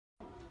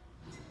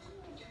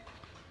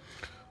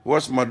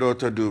What's my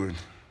daughter doing?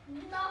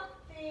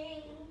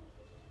 Nothing.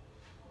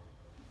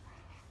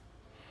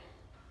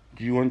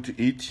 Do you want to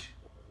eat?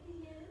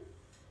 Yes.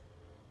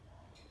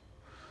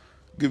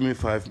 Give me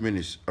 5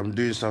 minutes. I'm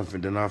doing something,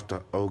 then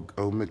after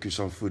I'll make you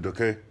some food,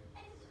 okay?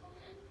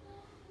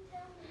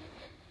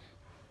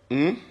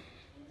 Hmm?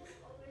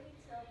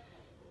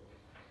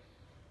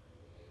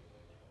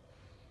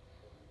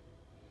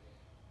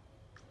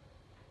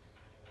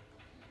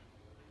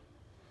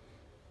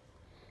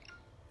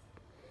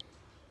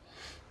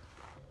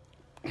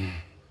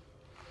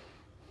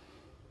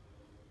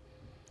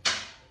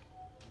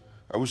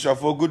 I wish you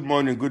for good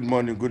morning, good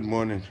morning, good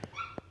morning.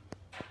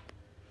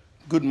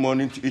 Good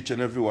morning to each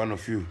and every one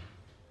of you.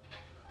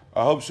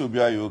 I hope so. Be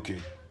you okay?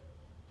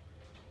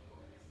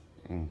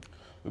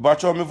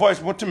 But my voice,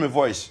 what my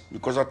voice?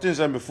 Because I think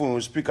I'm before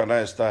we speak a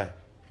nice style.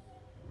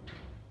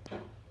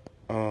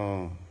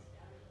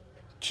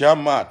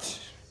 Chiamat.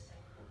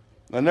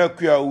 Na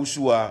kuya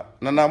usua.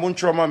 Na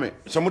muncho mame.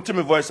 Samuti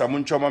my voice,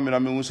 amuncho mame na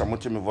me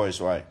samuti my voice.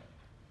 Why?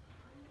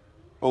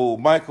 Oh,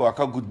 Michael,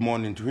 I good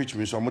morning to reach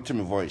me, so samuti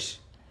my voice.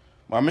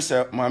 Mame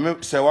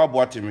se wa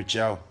boate me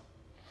chiao.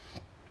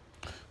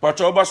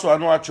 But oba so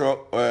anu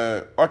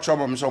acho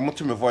mame so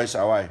samuti my voice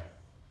why?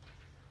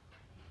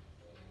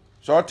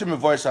 So I my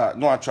voice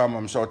no acho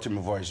mame so my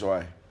voice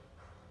why?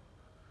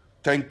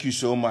 Thank you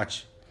so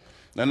much.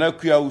 Na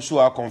kuya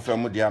usua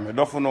confirm dia me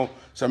dofo no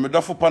se me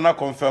dofo pa na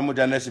confirm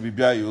dia na se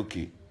bibia you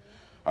okay.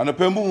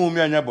 Anopembu hu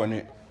mi anya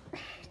bone.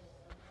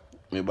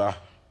 Me ba.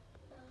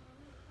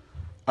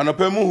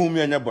 Anopembu hu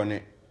mi anya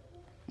bone.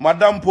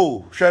 Madam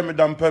Po, share me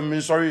damn pen, me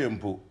sorry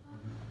empo.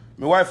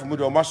 My wife me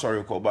do ma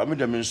sorry ko, but me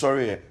dem me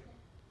sorry.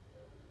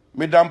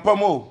 Me damn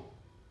pamo.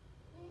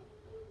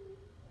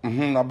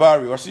 Na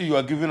Barry, I see you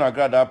are giving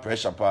Agradaa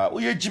pressure pa. O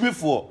ye Jimmy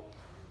for.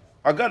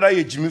 Agradaa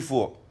ye Jimmy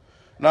for.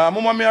 Na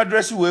mama me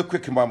address you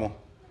quick mamo.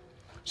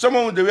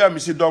 Someone the way I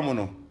see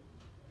Domono.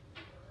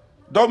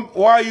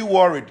 Why are you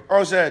worried?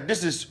 I said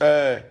this is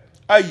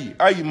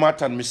ayi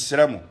matan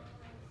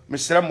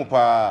misremo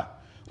pa.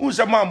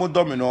 Unsa mamo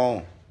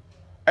domino.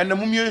 And the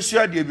mummy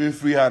share the been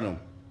free hanum.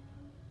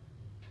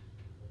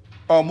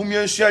 Oh,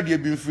 mummy share the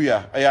been free.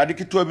 I had a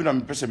kid to be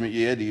on person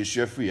ye the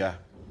share free.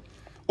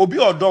 Obi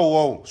or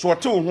do so I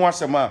told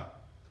once a ma.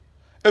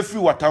 If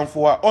you were town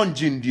for on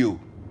gin deal.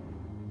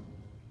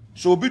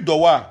 So be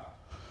dowa.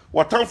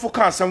 What town for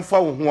can some for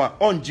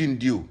on gin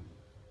deal.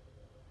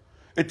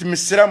 It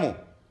misramo.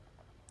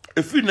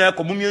 If you know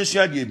mummy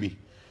share the be.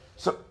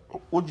 So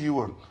what do you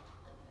want?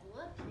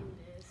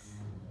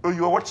 Oh,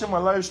 you are watching my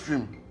live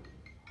stream.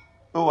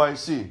 Oh, I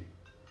see.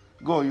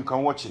 Go, you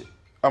can watch it.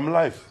 I'm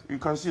live. You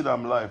can see that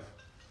I'm live.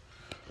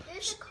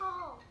 It's a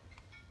call.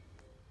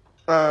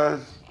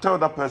 Tell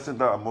that person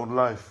that I'm on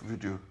live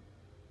video.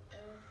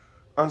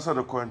 Answer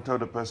the call and tell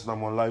the person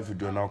I'm on live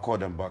video and I'll call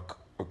them back.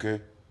 Okay?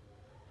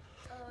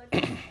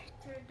 Turned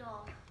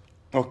off.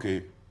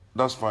 Okay.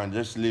 That's fine.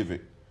 Just leave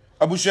it.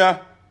 Abusha.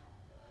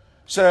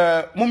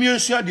 Sir, mummy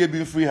and share they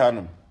been free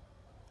hanum.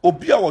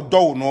 Obia or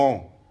do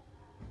no.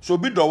 So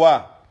be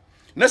dowa.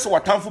 Next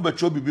what time for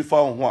betro be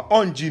before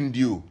on gin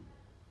deal.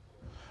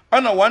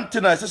 And one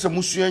thing I say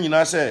musuan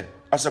you say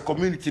as a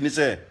community ni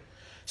say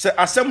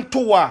asem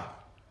towa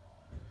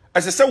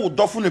as I say wo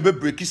dofo ne be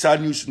break isa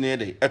news ne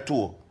dey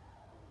eto.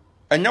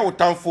 Enya wo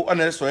tamfo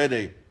ana so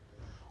dey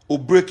o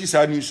break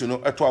isa news no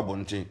eto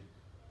abonten.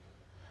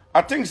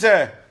 I think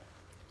say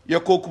ye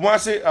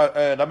kokumase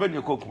na be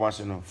ye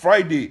kokumase no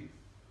Friday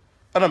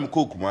ana me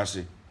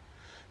kokumase.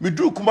 Me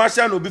do kumase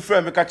na obi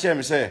frɛ me ka che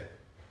me say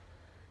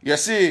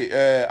yes,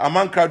 a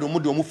man crowd mu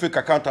do mu fake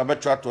account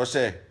abetra to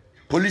say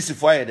police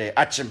for here dey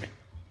ache me.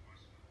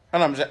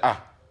 And I'm say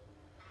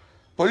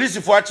police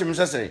for ache me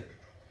say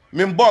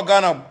me mbo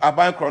Ghana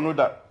aban krono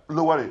that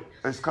lower it.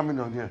 It's coming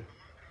on here.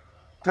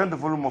 Turn the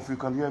volume off, you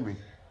can hear me.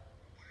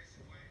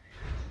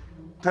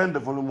 Turn the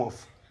volume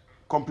off.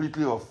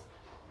 Completely off.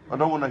 I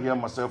don't want to hear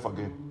myself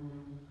again.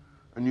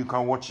 And you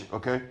can watch it,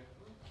 okay?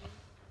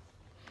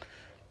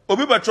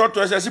 Obi betra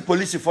to say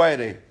police for here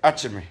dey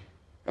ache me.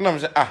 And I'm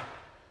say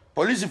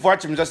police for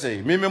him just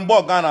say, me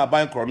mbo Ghana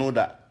ban krono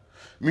da.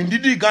 Me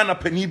ndidi Ghana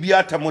pani bi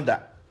atamo da.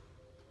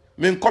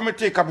 Me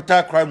committee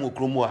capital crime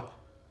okromo a.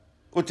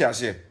 Oti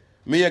ase.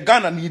 Me ye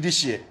Ghana ni di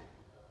hye.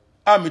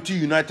 Me to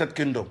United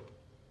Kingdom.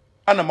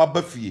 Ana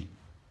mabafie.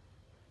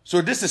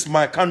 So this is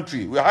my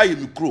country. We hire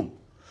me krom.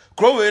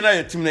 Krom we na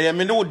ye tim na ye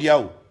me ne wo dia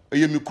o.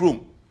 Ye me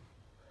krom.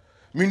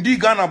 Me ndi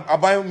Ghana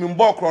aban me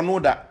mbo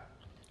krono da.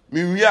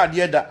 Me wi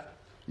ade da.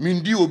 Me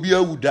ndi obi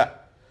awu da.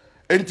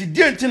 Enti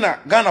dientina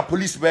Ghana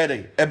police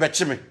bede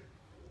ebeche me.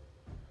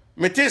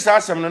 Me te sa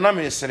asem na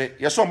me sere.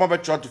 Ye so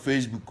mabetwa to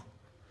Facebook.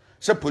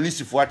 Se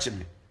police fo ache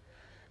me.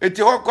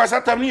 Enti ho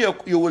kwasa tam ne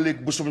ye wo le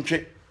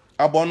busumtwe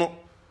abono.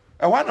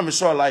 E wa na me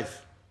so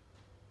life.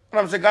 And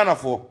I'm say Ghana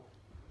for.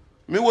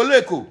 Me wo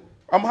leko.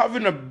 I'm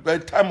having a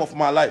time of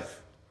my life.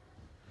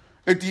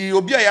 Enti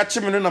obi a ya che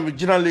me no na me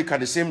gina lake at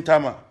the same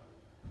time.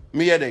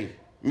 Me ye dey.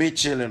 Me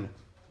chilling.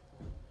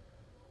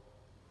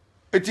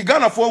 Enti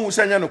Ghana for hu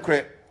sanya no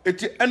kre.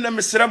 Eti ena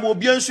mesrem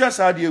obi ansu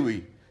asade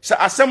we se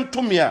asem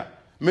to me a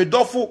me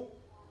dofo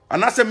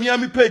anase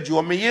miami page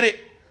o me yere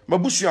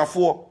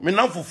mabusuafo me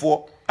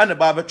namfofo ane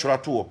ba be twora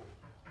to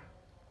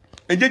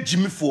enye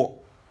jimifo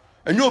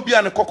enye obi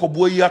ane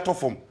kokobo yi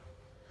atofom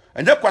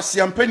enye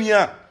kwase ampani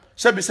a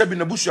sebi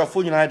na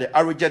busuafo nyina de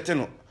arejete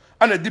no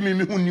ana di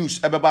mi hu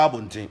news ebeba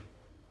abonten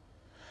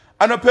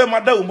ana pe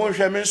mada wo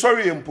monhwe me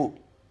sorry empo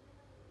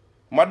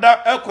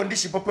mada air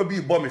condition papa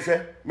bi bo me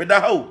hwe me da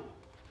ha o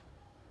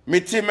me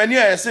ti mani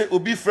a yese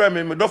obi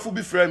frɛ me dofo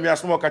bi frɛ me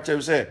asomo ka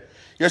kyerɛ sɛ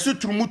yesu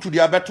turumutu di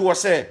abeto wo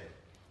sɛ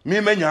me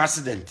manya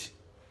accident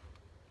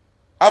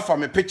afa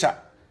me picture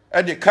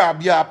e de car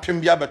bia apem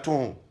bia beto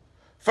ho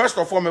first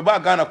of all me ba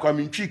Ghana kwa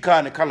me ntwi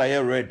car ne color ye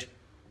red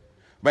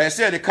but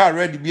yese the car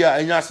red bia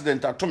anya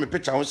accident ato me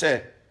picture ho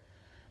sɛ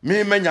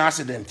me manya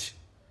accident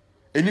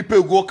eni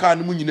pe go car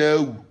ne mu nyina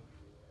awu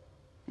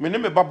me ne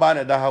me baba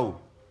na da ha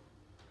o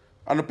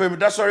anope me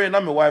da sorry na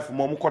me wife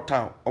mo ko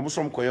town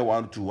omusom ko ye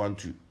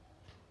 1212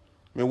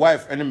 my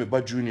wife and me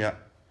ba junior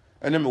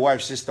and my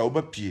wife sister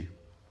oba pie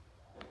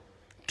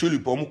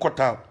tulip omu ko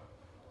town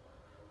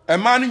e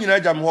ma ni nyina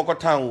agya me ho ko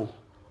town o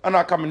ana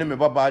aka me ne me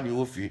baba ni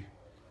ofie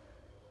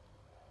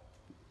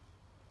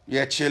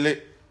ye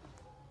chile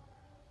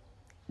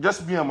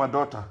just me and my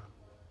daughter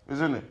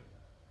isn't it?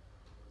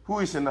 Who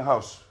is in the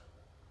house?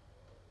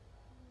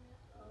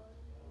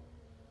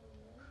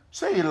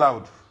 Say it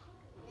loud.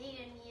 Me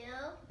and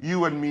you.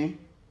 You and me?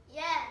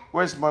 Yeah.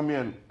 Where's mommy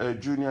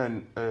and Junior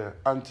and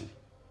auntie?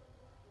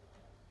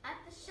 At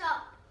the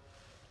shop.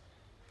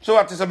 So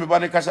at this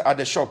everybody at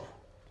the shop.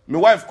 My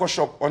wife go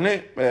shop on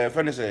a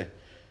friend say,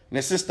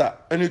 ne sister,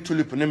 any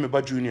tulip name me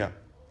ba Junior.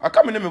 I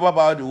come in me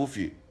baba the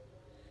ofie.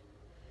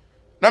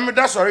 Na me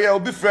da sorry I will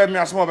be friend me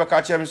as mo be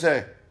catch him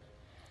say.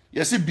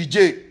 Yes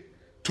BJ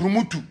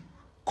Trumutu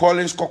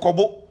Collins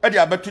Kokobo e dey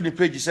abeto the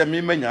page say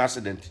me manya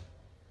accident.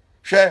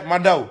 Share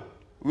madam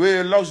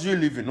we luxury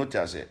living no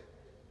tell say.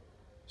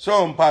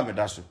 So mpa me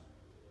da so.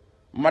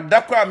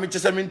 Madakwa me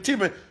chese me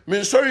ntime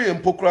me sorry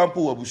empokra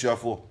mpo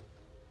abusuafo.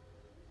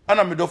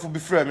 Ana me dofo bi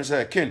frɛ me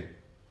say ken.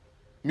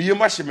 Me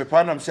yema hye me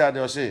pa na me say ade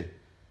o say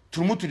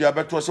Trumutu dey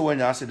abeto say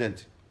wanya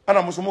accident.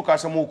 Ana mo so mo ka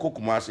say mo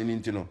kokuma ase ni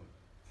ntino.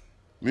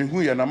 Me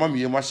hu ya na ma me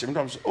yema hye me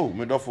tam say oh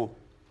me dofo.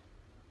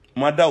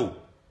 Madam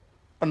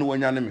anu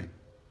wanya ne me.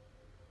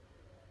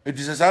 It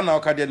is a na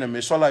okade na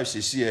me so life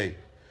sesi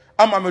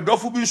ama me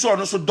dofo bi so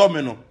no so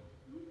dome no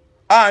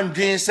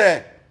andwen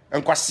se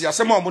enkwase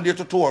asem a mo de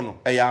toto no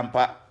e ya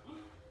mpa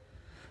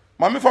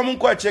ma me fa mo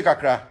nko ache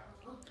kakra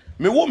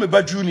me wo me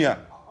ba junior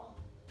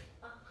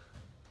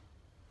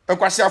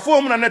enkwase afo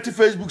mo na net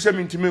Facebook se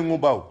me ntime ngu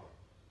ba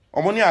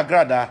o mo ni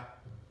Agradaa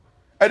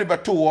e de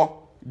beto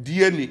wo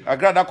DNA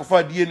Agradaa ko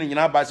fa DNA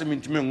nyina ba se me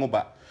ntime ngu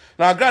ba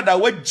na Agradaa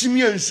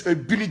wagimi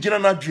ebini gina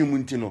na dwen mu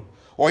ntino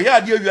o ya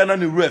ade awia na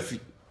ne rafi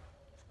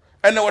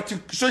ena what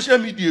social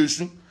media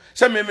su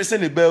se me se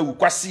ne bawu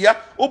kwasea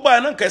oba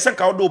na nka se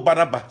nka wo do ba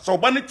na ba so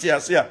oba ne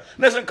tiase a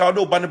na se nka wo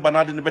do ba ne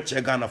banade ne be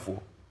che Ghana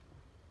fo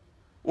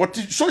what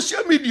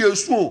social media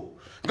su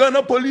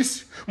Ghana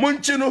police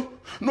monchi no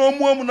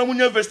omuamu na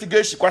munya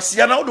investigation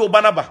kwasea na wo do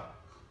ba na ba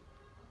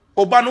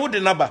oba no de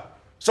na ba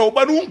so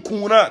oba no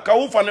nku na ka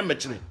wo fa ne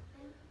mekire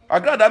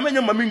Agradaa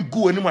menya mami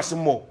ngu ani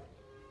masemo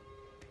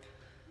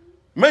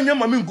menya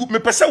mami ngu me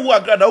pese wo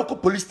Agradaa wo ko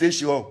police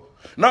station o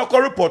now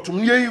call report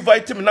me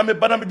invite me na me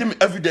bana me dem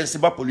evidence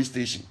ba police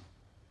station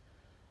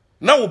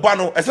na wo ba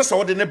no ese se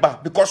wo de ne ba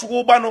because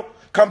wo ba no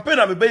campaign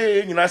na me be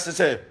ye nyina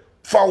se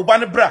fa wo ba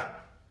ne bra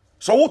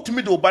so wo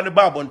tumi de wo ba ne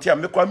ba abonte a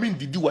me kwa me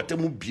ndidi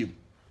watamu biem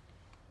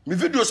me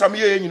video sam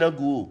ye nyina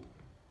go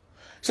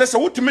se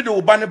wo tumi de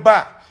wo ba ne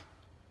ba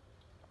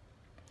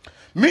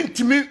me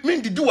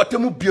ndidi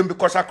watamu biem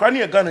because akra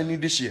ne Ghana ni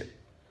this year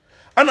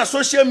ana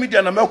social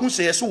media na me hu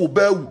se yes wo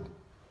ba wu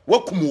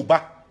wakum wo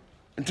ba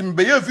ntimi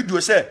be ye video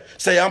say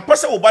yampa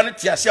se wo ba ne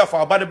tiase afa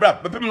wo ba ne bra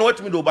bepem na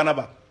watimi de wo ba na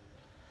ba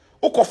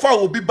ukofa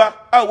obi ba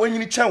a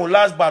wanyini chan wo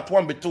last bat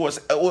one beto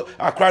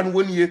akra no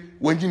woniye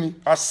wanyini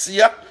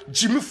asia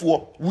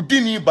jimifo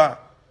wudini ba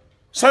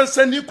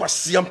sansani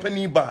kwasia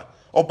mpani ba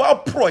oba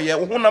pro ye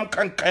wo honam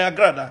kankan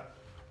Agradaa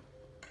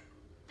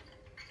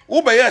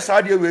wo be yes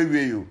ade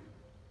we yo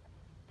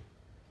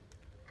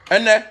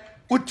ene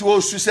uti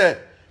wo su se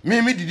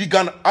me didi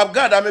Ghana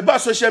Agradaa me ba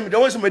social media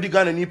won se me di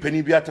Ghana ni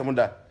pani bi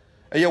atamda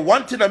eye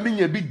one thing na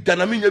menya bi da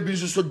na menya bi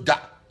so da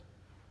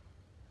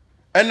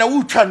ena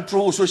wu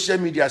twantro social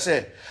media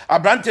say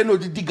abrante no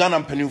didi Ghana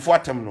mpanimfo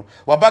atem no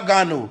waba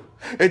Ghana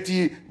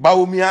eti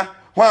baomia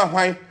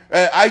hwan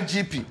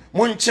IGP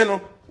monche no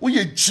wo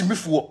ye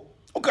jimifo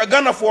uka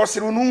Ghana fo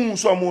sere no hu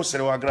so mo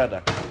sere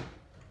Agradaa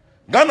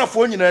Ghana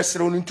fo nyina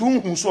sere no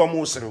ntu hu so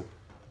mo sere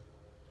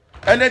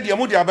ene de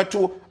mo de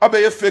abeto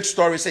abaye fake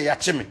story say ya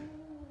chime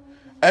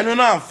eno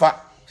na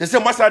amfa se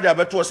masa de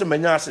abeto se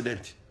manya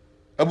accident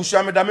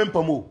abusu me da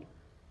mempamo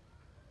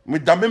me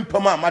da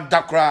mempama ma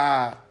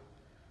dakra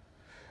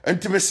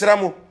enti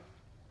mesramo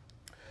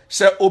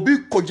se obi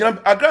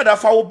kogina Agradaa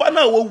fa wo ba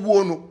na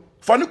wo no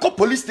fa ne ko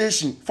police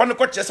station fa ne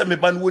ko chese me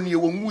ba no woni e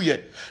wo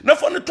nwuye na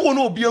fa ne to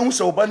no obi ahu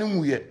se wo ba ne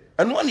nwuye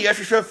eno na ye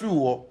hwehwe free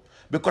wo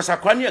because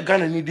akra ne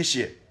Ghana ni this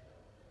year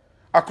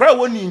akra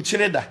woni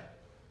nchine da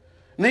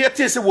na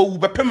yete se wo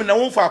bepem na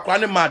won fa akra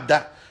ne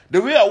mada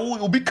the way a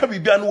obi ka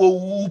bibia no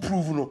wo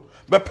prove no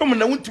bepem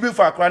na wontimi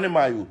fa akra ne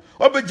mayo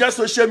obegya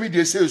social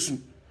media sesu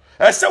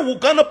ese wo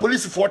Ghana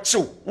police for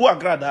chill wo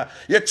Agradaa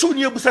ye chill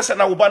ni ebusa se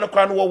na wo ba no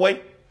kra no wo wen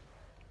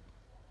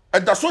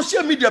and the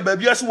social media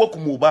baby ase wo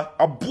kumuba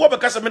abo be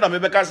ka se me na me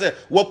be ka se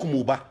wo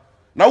kumuba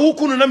na wo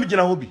kunu na me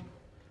gina hobi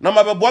na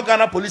mabebo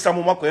Ghana police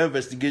amoma ko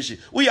investigation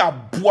wo ya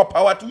abo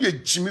power to ye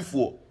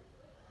jimifo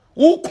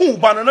wo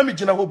kumuba no na me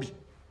gina hobi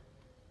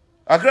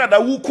Agradaa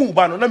wo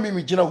kumuba no na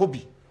me gina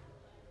hobi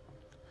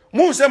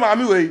mu se ma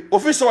mi we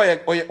officer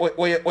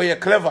oye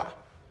clever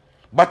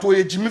but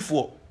oye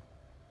jimifo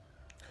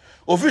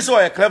officer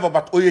oye clever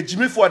but oye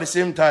jimifo at the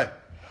same time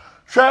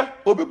sha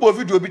obi bo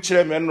video bi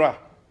kire me nra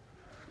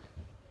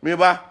me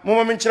ba mo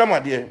ma me kire ma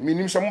de me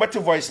nim some better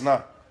voice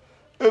na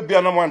e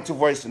bia na mo anti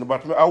voice no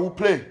but I will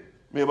play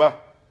me ba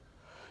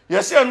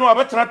yes no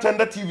abetena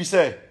tender TV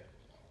say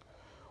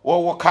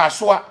wo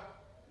kasoa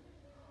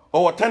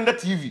o tender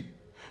TV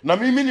na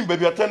me nim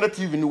baby tender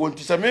TV ni wonti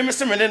say me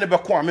se me ne be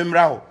ko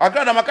amemra ho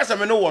Agradaa makasa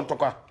me no won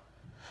tokwa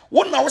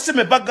wo na wo se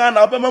me baga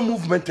na obema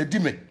movement adi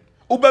me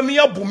obema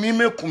ya bu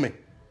me kume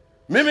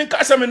me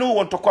kasa me no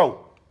won tokwa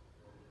o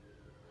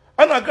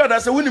ana Agradaa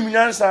say wonim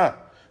nyansa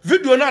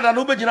video na da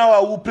no begina wa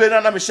wo play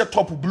na me she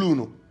top blue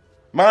no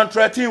man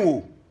threaten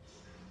wo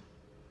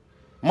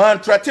man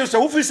threaten say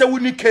wo fi say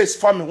woni case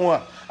family ho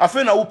a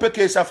afa na wo pe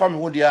case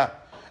family ho dia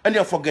and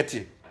you forget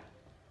it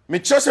me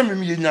chose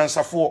me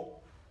nyansa fo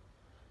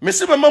me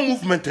se mama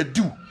movement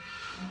adu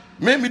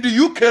me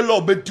the UK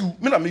law be do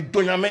me na me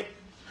donyame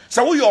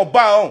say wo your ba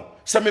on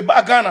say me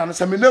ba Ghana no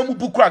say me na mu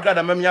buku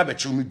Agradaa me ya be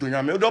chiw me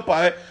donyame do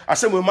pa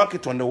asem we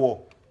market on the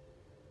wall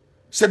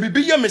say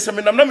bibi ye me say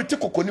me na me te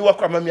kokoni wa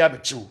kwa me ya be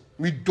chiw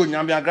me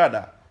donyame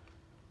Agradaa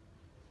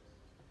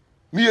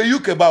me ye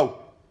UK ba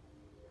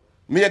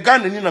me ye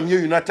Ghana ni na me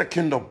United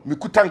Kingdom me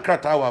kuta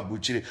nkrata wa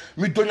abuchire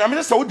me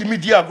donyame say wo di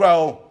media agora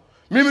o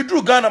me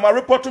dru Ghana ma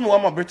report me wa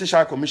ma British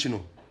High Commission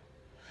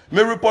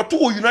me report to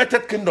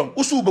United Kingdom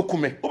usu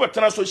bekume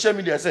obetena social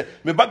media say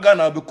me ba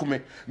Ghana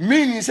bekume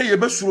meaning say ye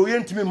besuro ye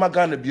ntimi ma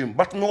Ghana biem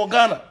but me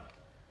Ghana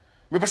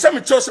me pesa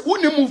me chose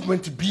woni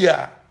movement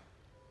bia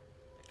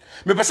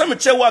me pesa me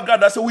che wa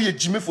Agradaa say wo ye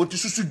jimi fo ti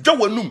susu dwa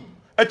wanum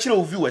a kire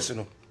o viewers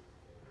no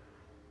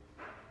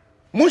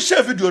mo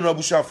share video no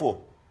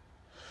abushafo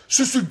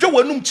susu dwa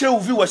wanum kire o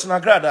viewers na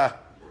Agradaa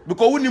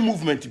because woni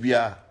movement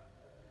bia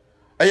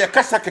aya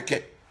kasa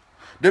keke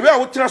the way I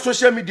would tell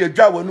social media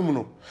dwa wanum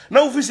no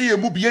na wo fi say ye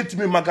mu bi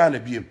ntimi ma Ghana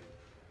biem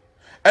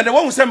and the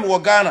one who say me wo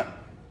Ghana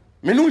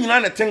me no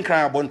nyina na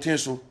tenkran abonten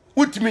so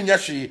wutimi nya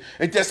hwe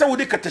enti say wo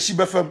de katashi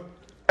befam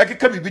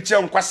akeka bibi che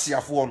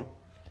nkwasiafo no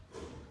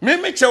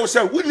me che wo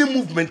say woni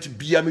movement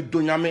bia me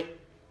donyame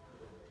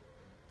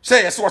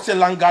say yes what say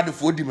Langard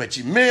for di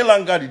machi me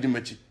Langard di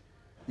machi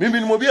me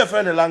mo bi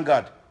afa ne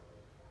Langard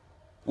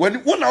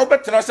when wona wo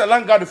betra say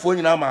Langard for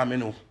nyina ma me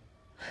no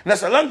na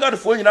say Langard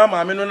for nyina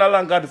ma me no na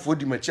Langard for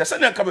di machi say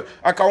na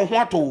aka ho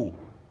ato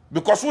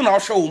because wona wo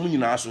hwe wo mu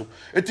nyina so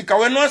etika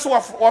we no so wa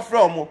frɛ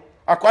omo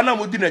akwa na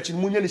mo di na chi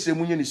munye ni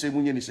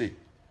se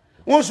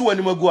won so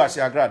wani magu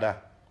ase Agradaa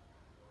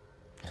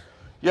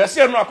yes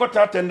no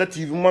akota tender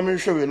TV mo me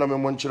hwe we na me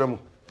mo nkyere mu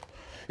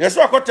yes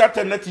akota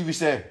tender TV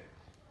say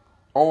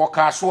o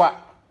kasoa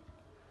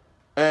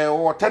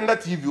o tender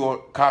TV o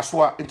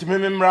kasoa enti me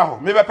mmra ho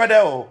me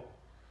bepede o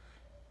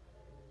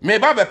me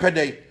ba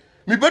bepede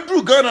me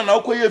bedru Ghana na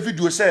okoye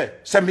video say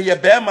me ye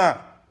bema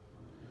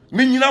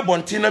me nyina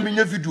bonten na me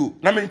nya video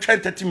na me ntwa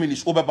 30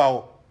 minutes obeba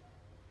ho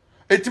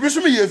enti me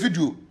so me ye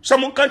video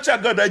some kan cha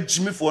Agradaa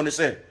jimi fo ne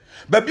say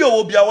baby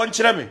o bia won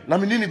kire me na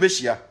me ni be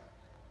hia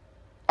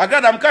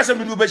Agradaa mka se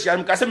me nu be hia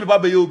mka se me ba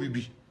be ye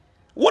obibi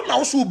wo na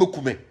wo so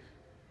bekume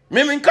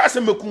me nka se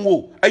mekum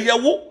wo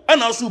ayewo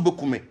ana wo so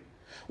bekume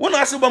wo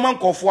na se ba man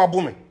kofo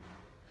abome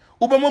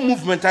obama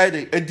movement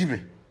ide adi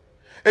me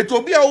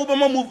eto bia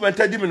obama movement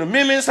adi me no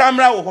me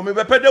nsamra wo ho me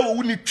bepede wo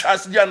wuni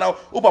twas dia na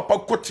wo papa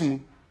kotimu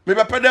me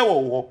bepede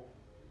wo.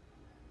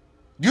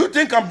 Do you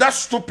think I'm that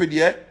stupid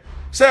here?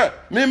 Sir,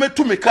 me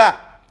to me car.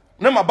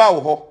 Na ma ba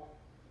wo ho.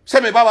 Say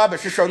me ba be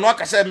hwehwe no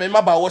aka say me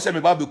ma ba wo say me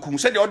ba be kum.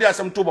 Say the odi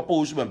asem to papa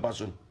wo su mempa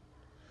so.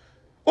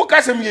 O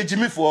ka say me ye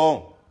jimi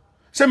fo.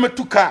 Say me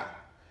to car.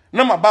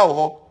 Na ma ba wo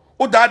ho.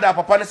 O dada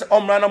papa ne say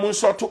omra na mo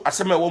nso to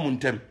asem e wo mu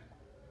ntem.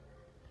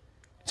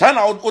 Say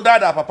na o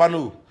dada papa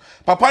no.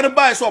 Papa no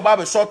ba so ba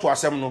be so to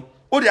asem no.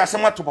 O di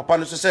asem ato papa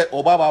no so say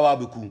o ba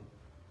be kum.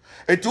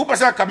 Eti wo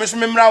pesa ka me so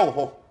memra wo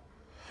ho.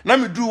 Na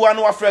me du wa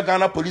no afre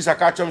Ghana police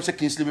aka chom se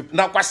Kingsley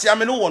na kwase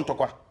ame no won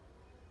tokwa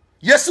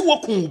yes wo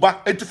kun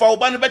uba etufa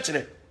uba no be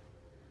kire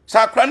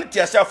sa akra ne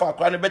tiase afa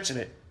akra ne be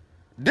kire.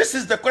 This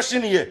is the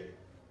question here.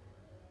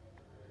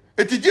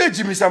 Etije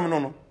ejimi sam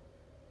no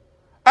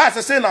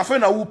asa say na afa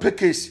na wo pe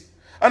case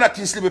ana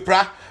Kingsley be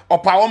pra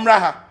opa omra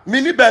ha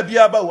mini ba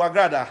bia ba wo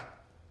Agradaa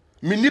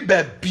mini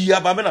ba bia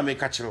ba me na me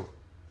ka kire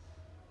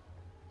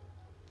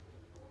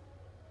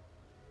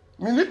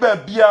mini ba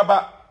bia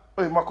ba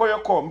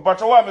makoye call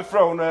mpacho wa me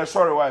frɛ no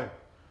sorry why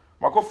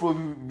makofro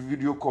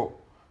video call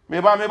me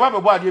ba be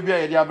bo ade bia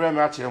ye dia bra me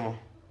akyere mo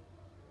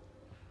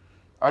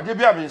ade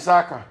bia me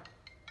nsaka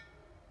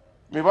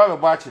me ba be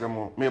ba kire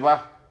mo me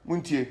ba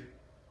muntie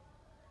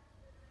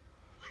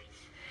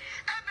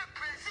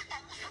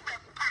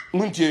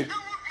muntie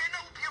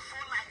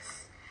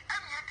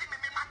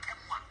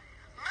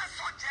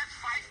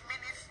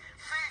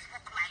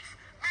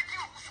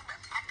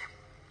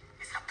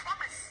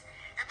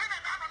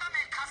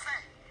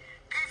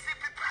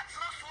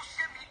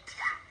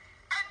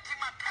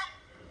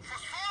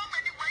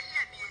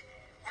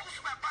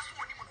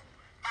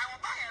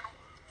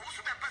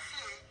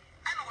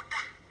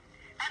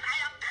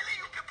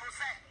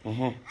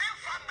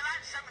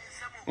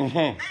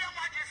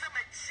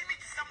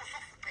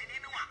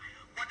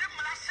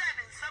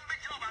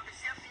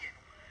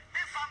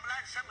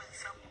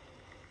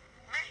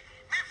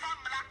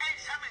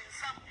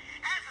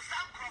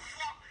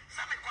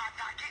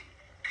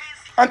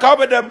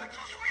Uncover them.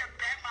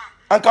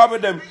 Uncover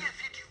them.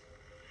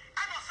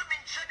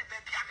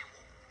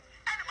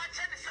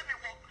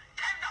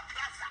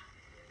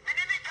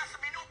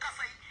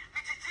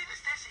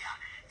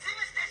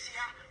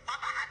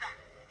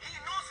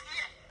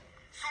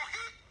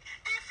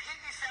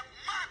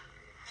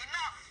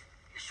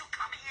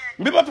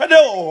 Biba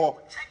pedeo.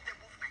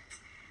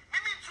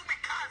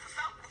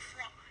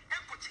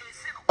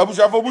 Abu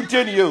Shafo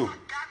Bunteni you.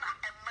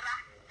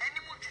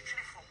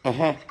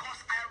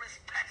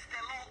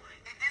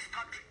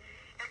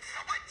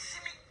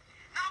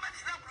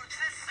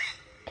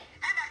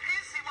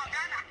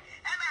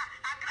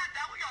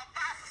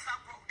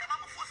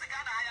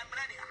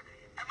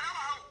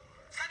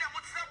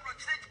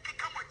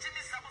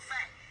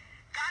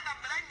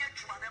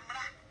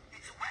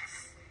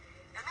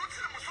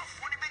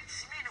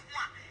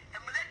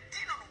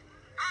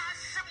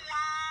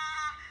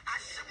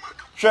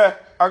 Sure,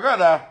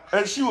 Agradaa,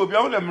 and she will be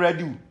all them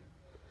ready.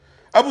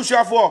 Abu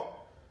Shafo,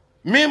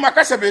 me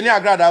makasa beni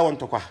Agradaa want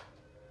to kwa.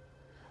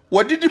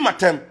 What did him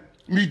attempt?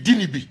 Me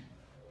didn't be.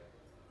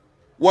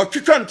 What you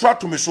try and try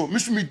to me so,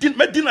 Miss me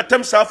didn't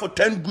attempt for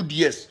 10 good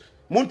years.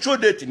 Montro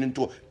dating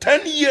into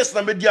 10 years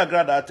na me di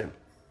Agradaa attempt.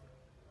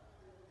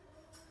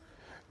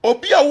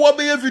 Obi a wo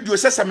be video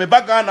say me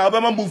baga na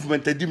obema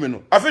movement edimi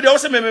no. Afi de wo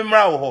say me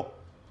mra wo ho.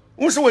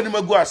 Wo say woni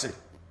magu ase.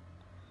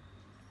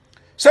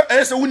 Say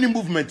woni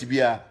movement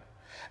bia.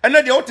 And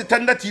then the old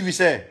tender TV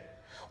say,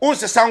 "On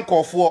se sound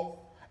call for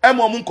a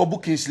moment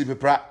booking sleep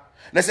pra."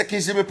 Na se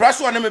kin sleep pra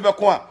so na me be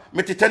ko a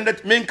me tender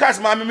me nkas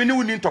ma me ni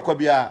wuni ntokwa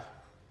bia.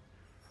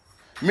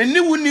 Me ni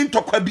wuni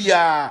ntokwa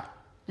bia.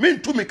 Me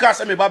ntu me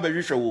kasa me ba be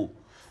hwehwe wo.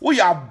 Wo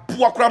ya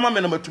aboa kra ma me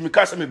na matu me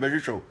kasa me be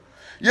hwehwe.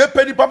 Ye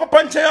pedi papa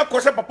panchen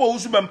akose papa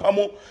osu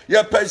bempamo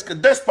ye pes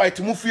despite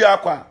mu fie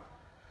akwa.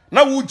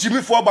 Na wo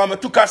jimi fo ba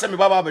matu kasa me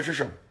ba ba be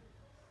hwehwe.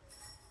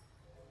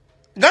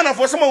 Ghana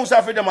for some who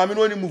say dem ma me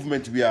no any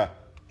movement bia.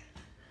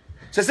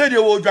 Se se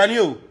de wo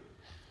dwane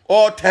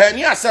o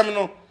tani asem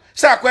no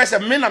se akwa se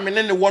me na me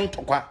ne won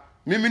tokwa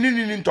me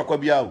ni ntokwa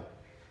bia o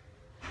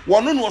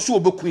wono no so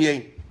obeku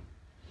yen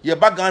ye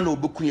ba Ghana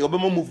obeku yen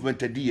obema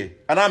movement adiye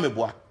ana me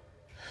boa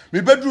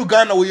me bedru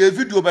Ghana wo ye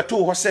video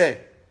beto ho se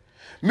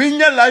me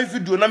nya live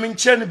video na me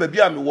nche ne ba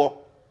bia me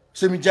wo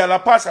se me jala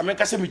pass me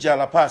ka se me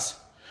jala pass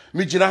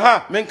me gina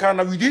ha me nka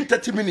na within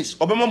 30 minutes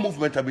obema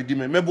movement abedi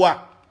me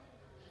boa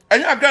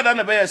enya Agradaa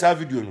na be ya sa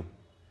video no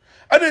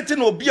adeti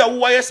na obi a wo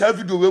waye sa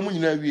video we mu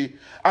nyina wie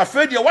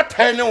afedi e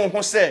watan ne wo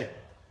ho se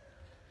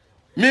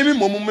mimi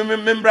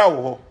membra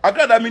wo ho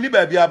Agradaa mi ni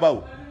ba bia ba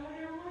wo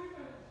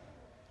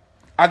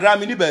Agradaa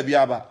mi ni ba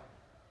bia ba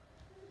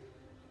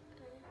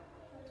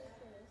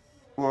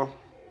well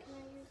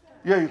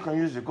yeah you can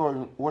use it go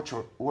and watch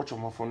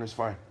on my phone is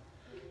fine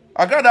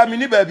Agradaa mi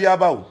ni ba bia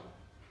ba wo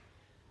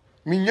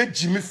mi nya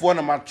jimi fo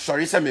na ma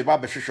sorry se me ba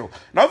be hwehwe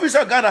na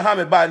officer Ghana ha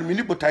me ba mi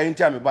ni botaye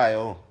ntia me ba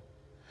ye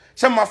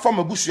some my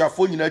former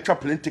busuafo nyina atwa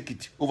plane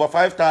ticket over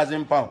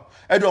 £5,000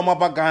 edo ma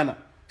ba Ghana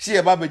see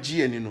e ba ba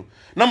gi ani no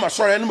na ma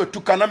sori na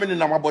matuka na me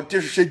na mabote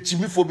hwehwe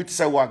jimifo bi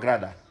tse wo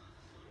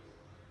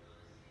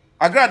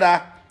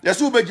Agradaa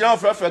yesu be gina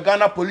frefre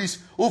Ghana police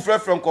wo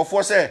frefre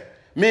nkofo se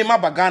me ma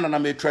ba Ghana na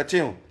me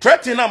threaten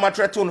na ma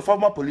threaten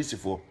former police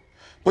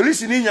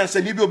ni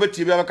nyansa ni bi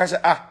obeti bi abaka se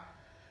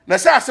na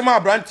se asema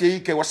abrante yi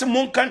ke wo se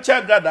mon kancha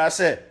Agradaa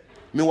se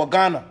me wo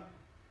Ghana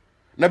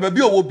na ba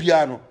bi owo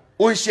bia no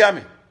o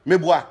nhia me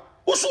boa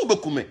usu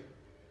bekume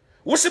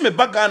wo se me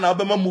ba Ghana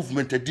obema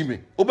movement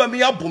adime obama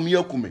ya bom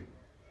ya kume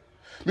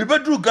me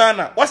bedru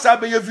Ghana wasa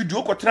be ya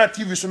video kwotena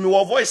TV so me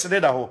wo voice ne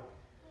da ho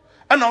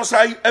ana wo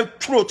sai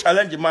throw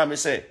challenge ma me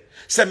se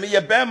me ye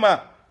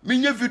bema me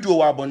nya video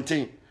wa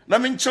abonten na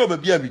me nche oba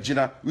bia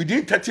bigina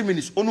within 30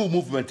 minutes onu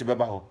movement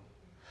beba ho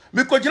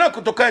me ko gina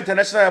Kotoka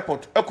International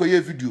Airport akoye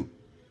video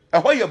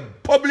ho ye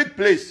public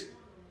place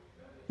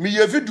me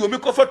ye video me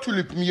ko fa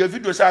tulip me ye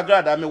video sa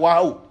Agradaa me wa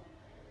ho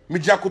me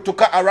gina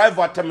Kotoka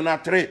arrival at terminal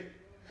 3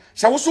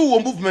 sa wo so wo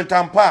movement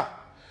ampa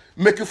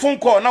make phone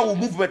call na wo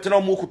movement na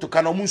mo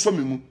Kotoka na mo nso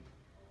me mu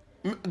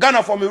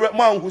Ghana for me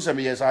ma hu se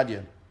me yes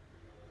ade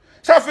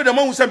sa fe de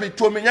ma hu se me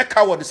to me nya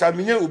coward sa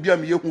me nya obi a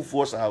me ye hu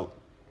fo sa ho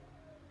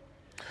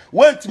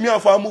want me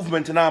of our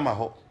movement na ama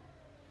ho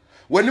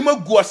when you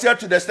go ase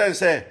to the stand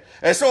say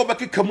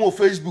obeki come on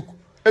Facebook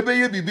ebe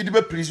ye bibi de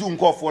be presume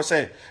call for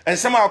say and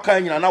somehow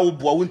kan nyina na wo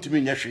boa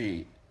wontimi nya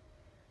hwe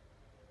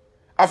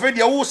afi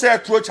de wo say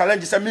true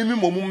challenge say mimi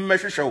momu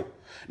mmehwehwe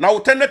na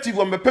alternative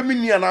o mepa mi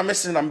nia na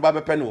mese na mba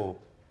bepa ne wo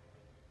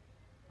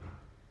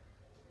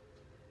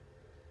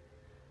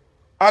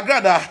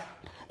Agradaa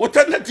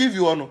alternative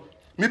yo no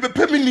me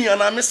bepa mi nia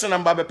na mese na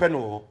mba bepa ne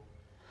wo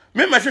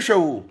me mehwehwe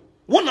wo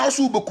wo na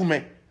so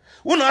ubekume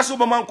wo na so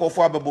be man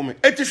kofo abebo me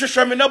eti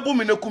hwehwe me na bu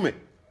me na kume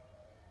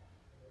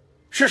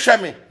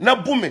hwehwe me na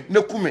bu me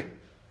na kume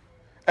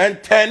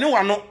entene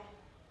wano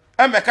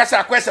emekasa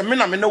akwese me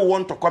na me ne wo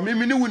ntokwa me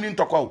ni wuni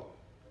ntokwa o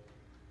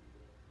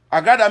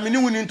Agradaa me ni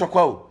wuni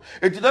ntokwa o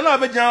eti da na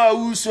abegyan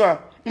awusu a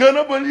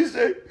na police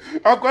say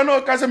akwa na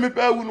okase me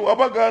pa wunu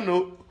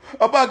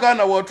obaga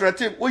na wo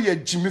trate wo ye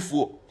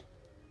jimifuo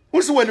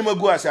wo se wani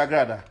magu ase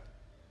Agradaa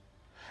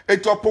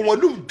eti opon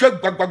wadum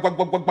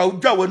gbagbagbagbagba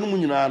udwa wanum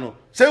nyina no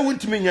say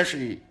wuntimi nya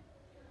hwe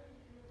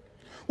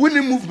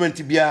wuni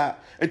movement bia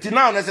eti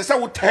now na say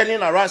wo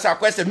turning around say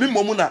akwese me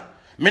momu na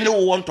me ne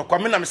wo ntokwa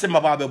me na me se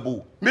maba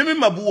abebu me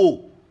mabu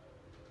o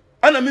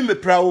ana me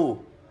mepra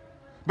o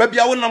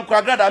babia wo nam kwa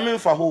Agradaa me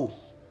mfa ho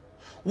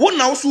wo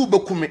na wo so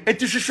ubekume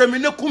eti hwehwe me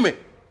ne kume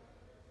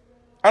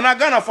ana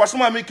Ghana for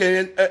some make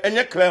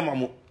enye claim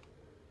amo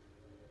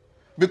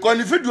because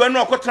if you do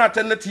no akotena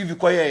alternative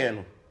koye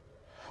no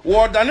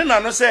wo dane na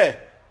no say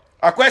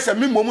akwese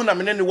me momu na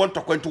me ne wo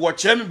ntokwa nti wo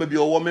kire me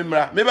babia wo me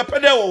mra me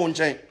bepede wo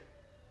nchen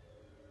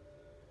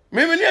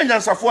me ni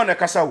anyansafo na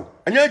kasa wo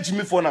anya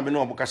jimifo na me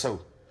no mo kasa wo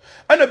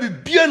ana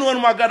bibia no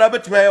no Agradaa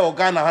betime ya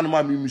Ghana ha no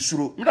ma me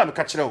misuro me da me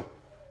ka kire wo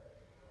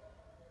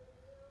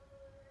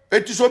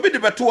eti so bi de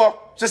beto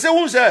se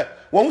won se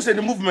won se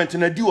the movement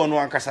na di ono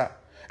ankasa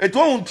eti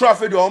won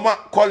traffic de o ma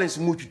Collins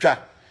mu twitwa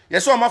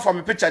yes o ma fa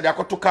me picture de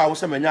akoto car wo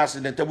se manya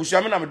accident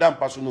abusua me na me da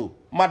mpaso no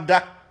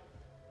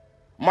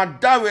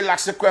mada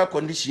relax kwa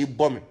condition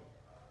bomb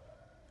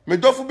me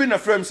dofu bi na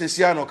frame se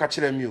sia no ka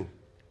kire mi o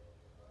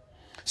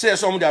se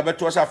yes o mo de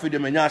abeto se afi de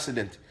manya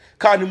accident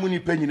car ni mu ni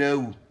pa nyina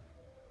awu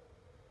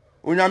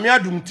onyame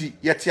adumti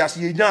yete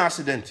ase ye nya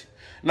accident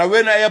na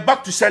we na ye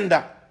back to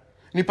sender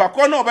nipa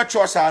ko na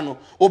obecho sa no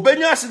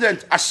obenya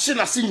accident ahye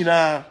na se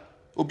nyina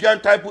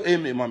obian type A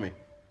me mame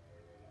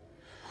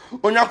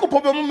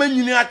onyakopo be mo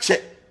manyini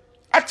ache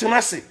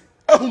atena se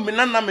ahu me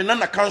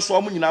nana kanso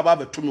am nyina ba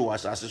beto me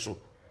wasase so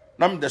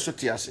na me de so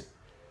te ase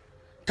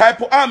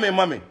type A me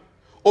mame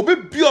obi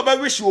bi oba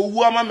wishi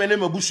owu ama me ne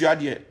mabusua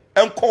de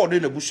enko de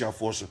na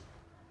busuafo so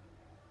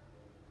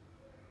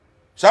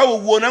sa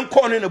owu na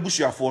enko ne na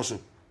busuafo so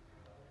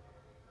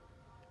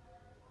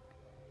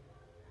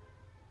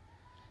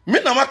me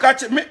na maka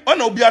me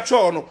ona obi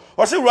acho no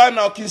o say right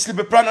now Kingsley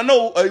Bepra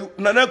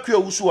na kwa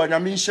wusu anya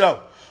me nshira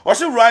o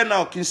say right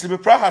now Kingsley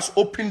Bepra has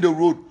opened the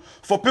road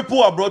for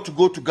people abroad to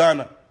go to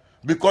Ghana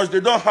because they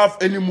don't have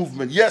any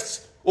movement.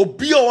 Yes,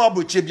 obi o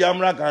aboche bi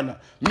amra Ghana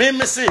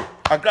me say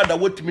Agradaa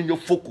wotimi nyo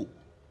foku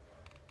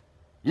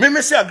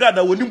me say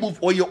Agradaa woni move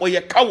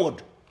oye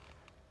coward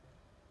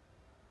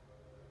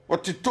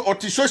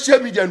oti social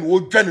media no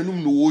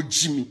odwanenum no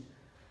ojimi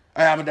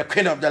I am the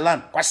queen of the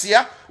land.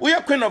 Kwasia, we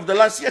are queen of the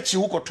land. See a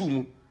chihuko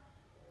tumu.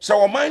 So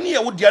our money,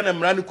 I would diana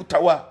mrani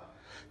kutawa.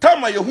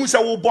 Tama ye who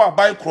say wo boy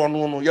buy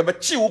chrono, ya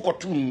but chihuko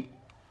tumu.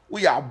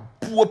 We are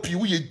poor pe,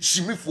 we are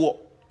Jimmy for.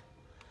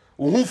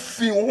 Who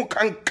feel who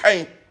can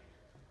kind.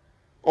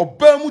 Or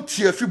Bermu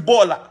tear fi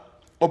bola.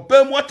 Or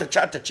Bermu water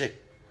chatterche.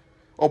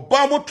 Or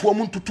Bermu to a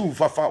moon to two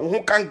fafa,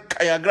 who can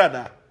kaya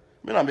Agradaa.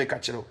 Me na make a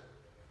chero.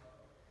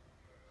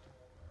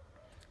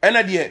 And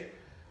idea.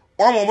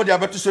 One moment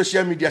about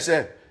social media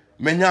say.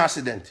 Menya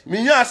accident.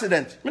 Me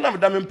na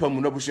medam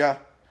mpamu na busia.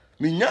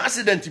 Menya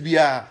accident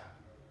bia.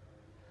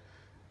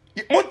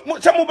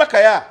 Mo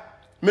baka ya.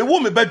 Me wo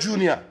me ba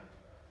junior.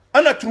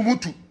 Ana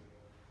trumutu.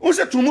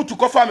 Unse trumutu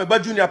ko fa me ba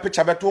junior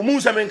picture beto. Mo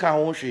unse me nka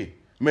ho hwe.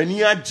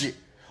 Mani age.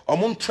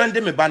 Omo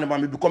trend me ba ne ma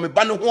me bi ko me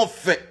ba ne ho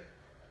fe.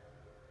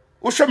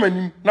 Wo hwe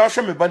manim na wo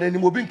hwe me ba ne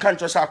nim obi nka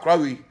ncho sa akra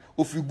we.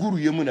 Ofiguru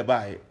yemu ne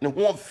bae. Ne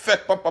ho fe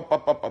papa.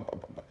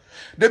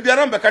 De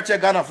biara mbeka che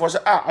Ghana for say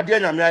ade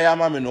anyame aya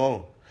ma me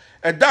no.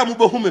 Eda mu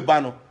behu me ba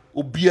no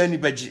obia ni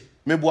beje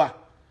meboa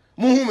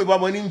mu hu me ba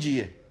mani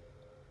ngiye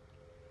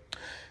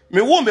me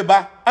wo me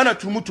ba ana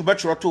tumutu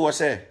betro to wo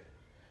se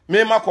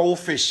me makwo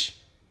fish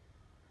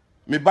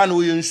me ba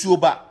no ye nsuo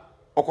ba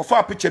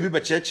okofa picture bi be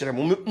kire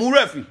mu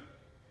rafi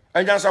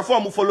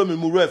anyansafo mu follow me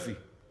mu rafi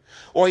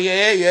o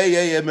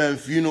ye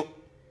manfi no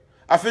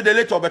afi de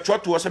later betro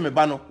to wo se me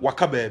ba no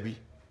waka ba bi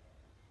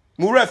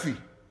mu rafi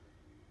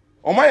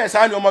o ma ye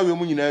sa ni o ma we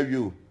mu nyina awie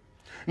o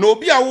na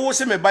obi a wo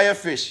se me ba ye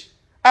fish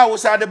a wo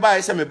sa de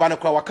ba se me ba no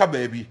kwa waka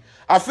ba bi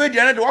afi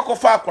de ne de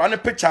wakofa akwa ne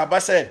picture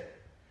ba se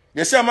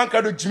ye se man ka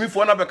do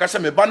jimifo na be ka se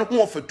me ba no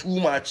ho ofa too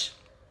much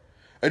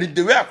and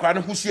the way akwa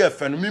ne ho si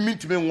afa no mimi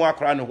ntime nwo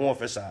akwa ne ho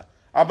ofa sa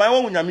aban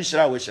wo nyame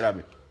hira wo hira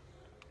me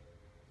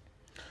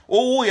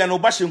o ya no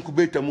ba hyenku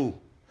betamu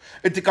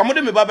etika mo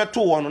de me ba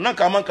beto wo no na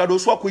ka man ka do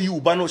so akoyi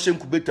uba na o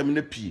hyenku betamu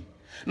na pie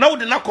na wo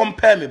de na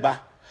compare me ba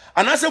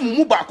anase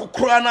mumu ba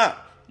akokora na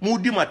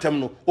mudi matem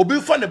no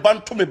obi fa ne ba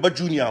nto me ba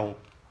junior ho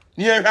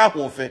ni ehwa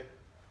ahofe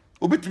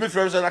obi tumi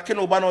frɛ so na ke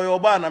no ba no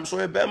oba na so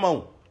e be ma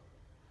ho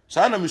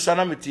saa na misua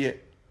na mete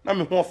na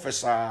me ho ofe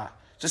saa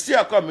sisi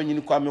akwa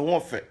manyini kwa me ho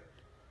ofe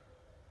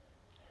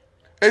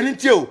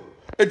enitio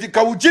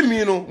etika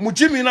wujimi no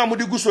mujimi na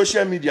mudi gu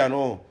social media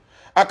no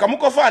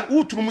akamuko fan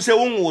utrum se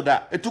wonwo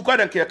da etukwa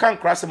den ke kan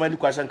krasa mani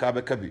kwashan ka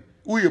be kabi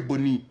uye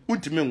boni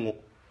untime nwo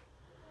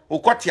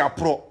ukwati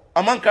apro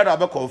amanka da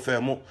be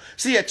confirm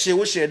se ye che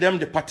wo share dem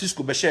de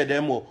partisco be share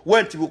dem o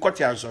went bi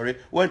ukwati ansori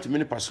went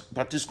mini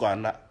partisco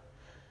ana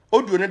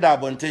oduo ne da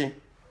abonten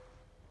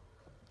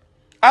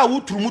a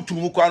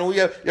utrum kwa no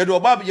ye de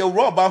oba ye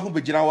roba ho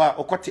begina wa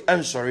ukwati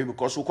ansori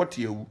because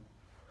ukwati ewu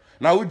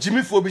na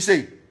ujimi fo bi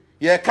say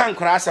ye kan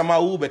krasa ma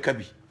wo be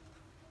kabi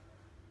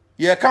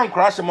ye kan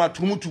crash ma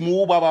tumutumu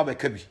wo baba be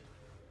kabi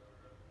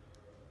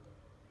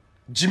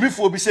Jimmy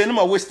fo bi say no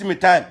ma waste me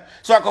time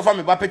so akofa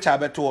me ba picture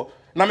beto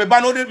na me ba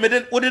no de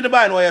the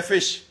buy no ye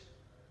fish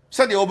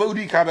said the oba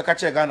udi ka be ka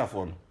che Ghana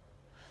for no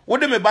wo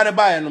de me ba ne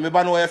buy no me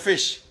ba no ye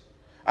fish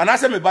ana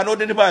say me ba no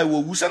de the buy wo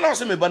wu say na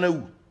say me ba na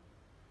wu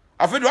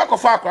afedo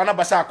akofa akwa na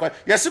basa akwa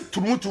yes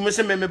tumutumu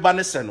say me ba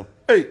ne se no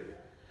eh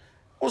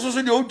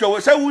osusu de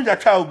odwo say wunya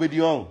twa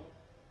obedi on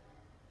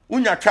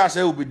wunya twa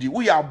say obedi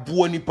wo ya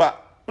abo nipa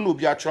no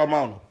obi atwa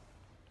ma no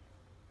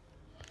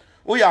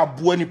wo ya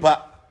abo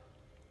nipa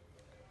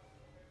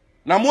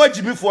na mo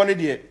agimifo ne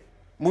de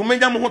mo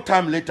menya mo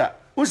time later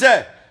wo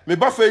say me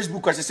ba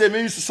Facebook ase say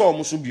me nsuso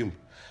mo so biom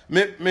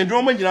me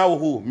ndo mo nyina wo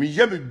ho me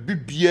ye me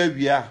bibia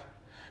wia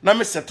na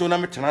me settle na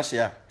me tena se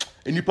a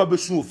enipa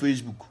besu o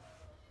Facebook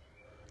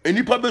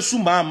enipa besu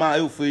ma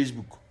o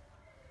Facebook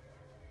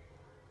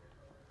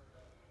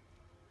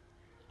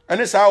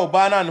ene sa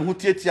oba na ne ho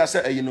tietia se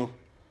ayi no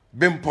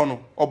bempo no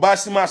oba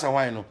sima asa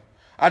hwan no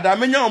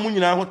adamenya omu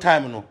nyina ho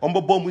time no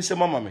ombobo mu se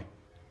mama me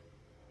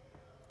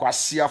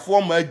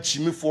kwasiafo ma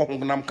agimifo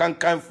honam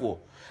kankanfo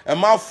e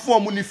ma fo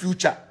mu ni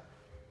future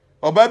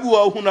oba bi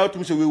wa hu na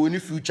otum se we ni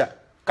future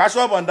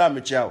kaso banda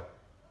me chiao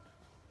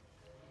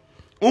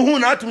hu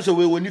na atum se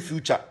we ni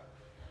future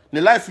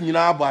ne life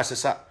nyina abo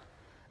asesa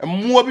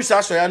emmo bi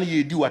sa so ya na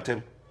ye di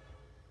watem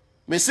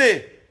me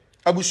say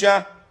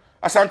abusua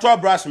asanto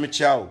brass me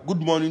chiao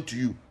good morning to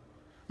you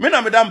me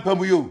na me dam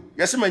pamu yo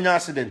yesi manya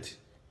accident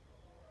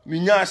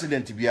minya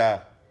accident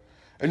bia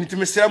enti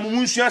me sra mu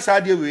nsua sa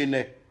de we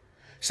ne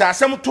sa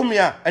asem to me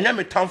a anya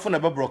me tamfo na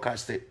be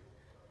broadcast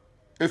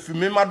efi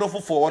me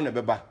madofo fo na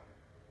be ba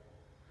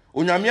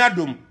onyame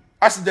adom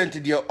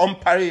accident de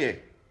ompare ye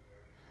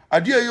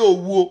ade ye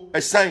owuo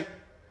esan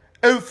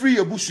emfiri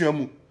ebusua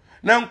mu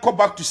na nko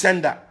back to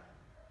sender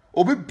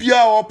obi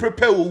bia o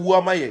prepare owu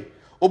amaye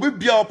obi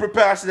bia o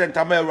prepare accident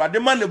amaye rade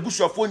man na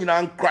busuafo nyina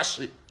an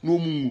crash no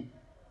mu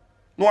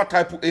no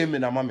type aim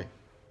na mame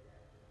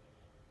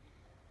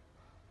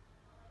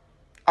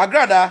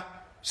Agradaa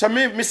so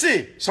me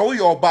say so we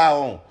your ba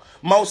on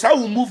ma sa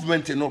wo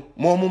movement no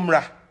mo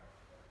mumra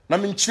na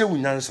me nchire wo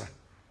nyansa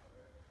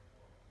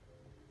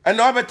and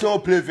now better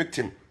play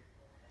victim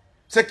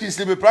second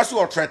sleep plus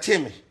or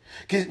threaten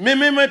me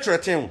me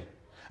threaten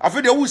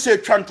after they will say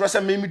try say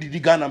me didi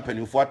Ghana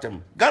penny for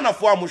atem Ghana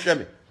for amohwe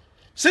me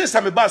since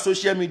I'm about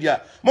social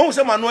media mo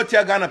say man no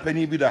tia Ghana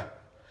penny bi da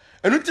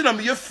enuti na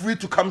me ye free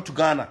to come to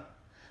Ghana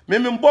me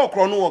mbo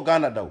kro no wo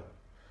Ghana da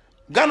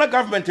Ghana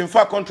government in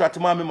fact contract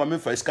me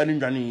for scanning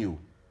dwane you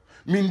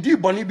mindi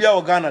boni bia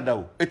wo Ghana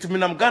da etimi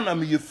nam Ghana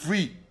me ye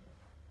free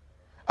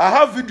I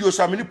have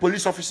videos of many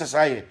police officers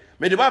aye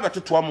me de ba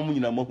betoto amom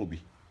nyina mahu bi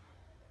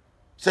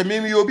se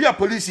me obi a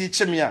police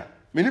ichi me a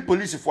many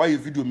police for aye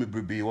video me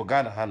brebe wo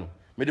Ghana ha no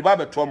me de ba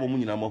beto amom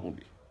nyina mahu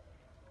bi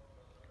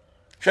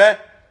hwe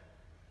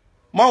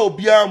ma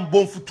obi a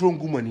mbon futuro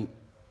ngumani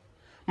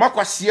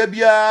makwase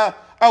bia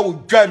a wo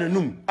dwane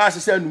num a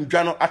sese anum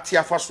dwano ate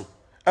afa so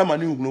ama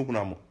ne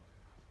hunhuna mo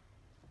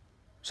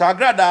so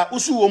Agradaa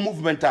usu wo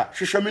movement a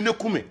hwehwe me ne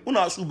kume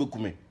una asu be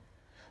kume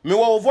me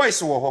wo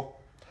voice wo ho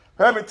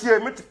ha me tie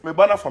me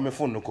bana fa me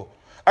phone nko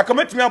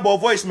akametimi abo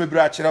voice me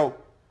bra kire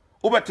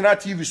wo betena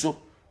TV so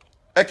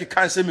eke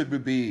kan se me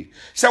bebe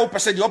se wo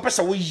pese de wo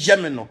pese wo ye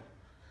me no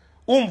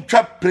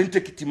twa print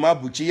kiti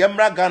mabuchi ye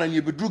mra Ghana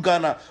ni bedru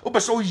Ghana wo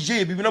pese wo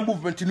ye bibi na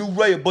movement ni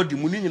wura ye body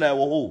mu ni nyina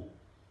wo ho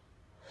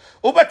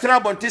wo betena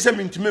bonte se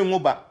mintime nwo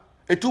ba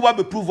etuba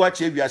be prove a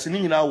che wiase ni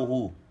nyina wo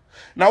ho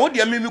na wo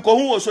de mimi ko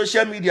hu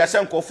social media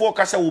se nkofo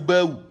kasa wo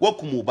baawu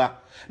wakum ba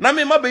na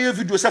me ma be ye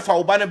video se fa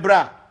wo ba ne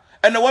bra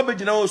ene wa be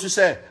gina wo so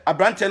se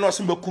abrante no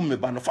se bakum me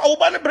ba no fa wo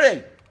ba ne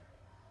bra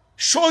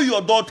show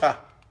your daughter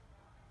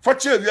for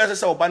che wiase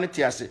se wo ba ne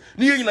tiase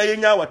ni ye nyina ye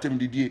nya watam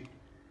didie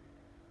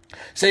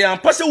se ya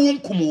mpase wo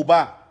nkum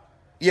ba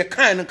ye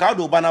kan ne ka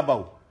do ba na ba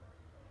wo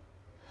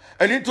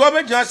eni to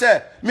be gina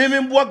se mimi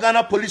mbo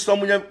Ghana police no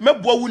munya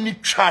mebo wo ni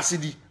twase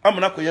di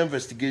amana ko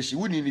investigation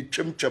wo ni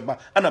twemtweba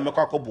ana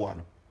mekọ akoboa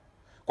no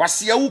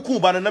kwase ya wuku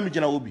ba na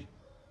migina obi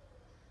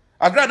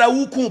Agradaa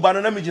wuku ba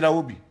na migina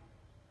obi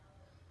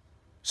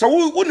so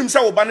wonim se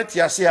wo ba ne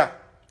tiase a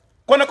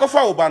kona ko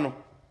fa wo ba no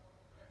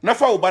na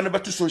fa wo ba ne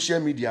beto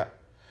social media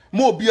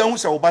mo bia hu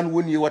se wo ba no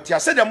woni wote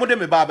ase de mo de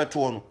me ba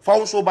beto no fa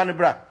wo so ba ne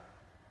bra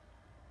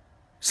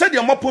se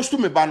de mo postu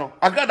me ba no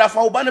Agradaa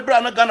fa wo ba ne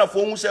bra na Ghana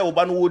fo hu se wo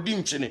ba no wodi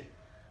nchine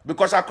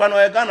because akwa no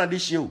e Ghana de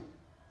hie o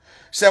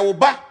se wo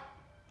ba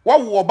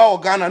wo ba o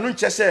Ghana no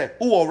nche se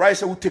wo right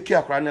se wo take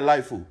akwa ne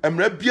life o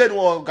emra bia no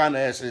wo Ghana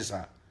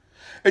esesa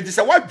it is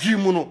a what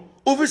dream no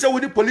over say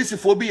with the police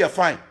for be a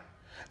fine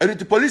and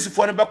the police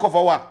for no be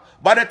cover wa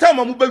by the time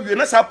amu be wie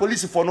na sa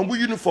police for no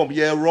uniform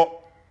ye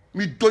ro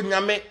mi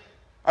donya me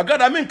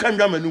Agradaa me nkan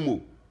dwa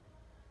manumo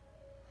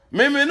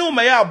me no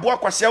me ya abo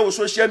akwase wo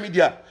social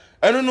media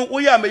eno no wo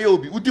ya me ya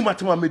obi udi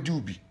matema me di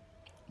obi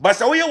but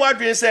say wo ye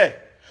wadwen say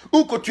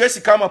ukotua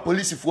sika ma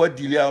police for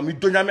deal mi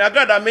donya me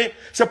Agradaa me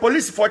say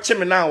police for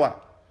chime na wa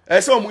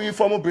say omu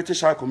inform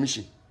British High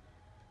Commission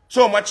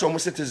so much omu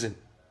citizen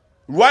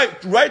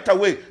right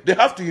away they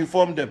have to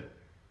inform them.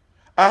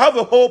 I have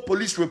a whole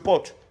police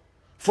report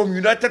from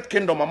United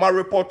Kingdom. My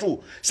report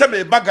too. Say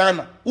me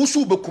Ghana,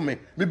 usu bekume,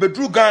 me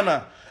bedru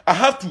Ghana. I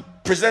have to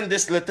present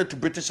this letter to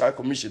British High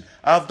Commission.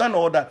 I have done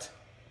all that.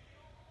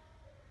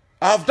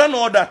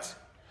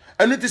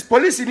 And it is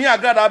police in here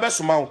Agradaa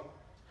abesumao.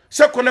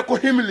 Say kone ko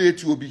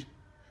humiliate you obi,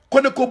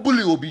 kone ko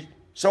bully obi.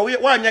 So we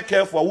anya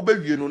careful. We be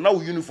wie no na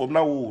uniform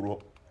na wo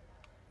ro.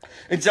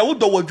 Nti wo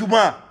do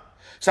wadwuma.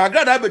 So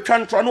Agradaa be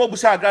twan no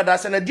obusa Agradaa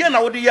say na de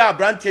na wo de ya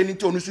abrante ni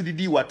to no su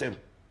didi watem.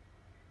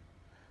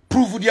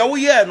 Prove dia wo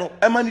ye no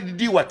e ma ni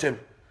didi watem.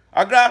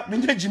 Agradaa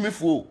minja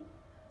jimifuo.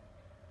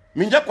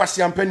 Minja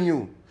kwase ampani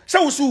o. Se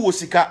wo su wo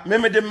sika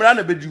me de mra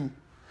na bediu.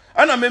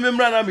 Ana me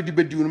mra na me de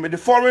bediu no me de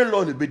foreign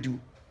law na bediu.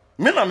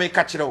 Me na me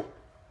ka kire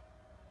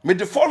me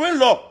the foreign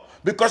law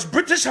because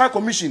British High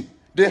Commission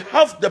they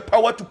have the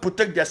power to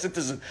protect their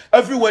citizens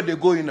everywhere they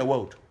go in the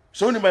world.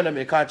 So ni man na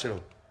me ka kire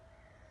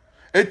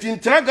eti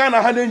ntra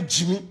Ghana ha na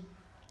njimi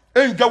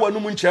enga wanu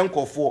mu nche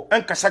nkofo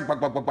enkasa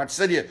gbagbagba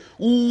se de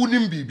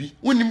wunim bibi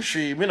wunim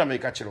hwe me na me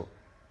ka kire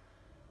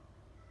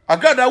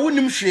Agradaa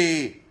wunim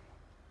hwe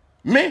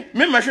me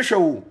ma hwehwe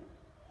wo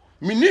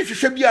me ni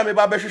hwehwe bia me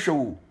ba ba hwehwe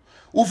wo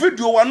u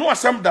video wanu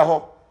asem da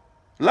ho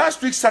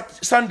last week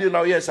Sunday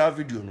now yes our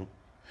video no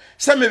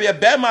say me be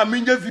ma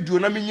menja video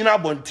na me nyina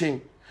abonten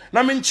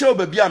na me nche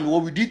oba bia me wo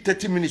we did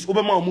 30 minutes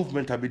oba ma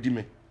movement abedi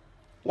me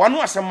wanu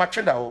asem ma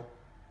tweda ho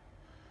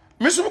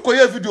me so ko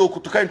ye video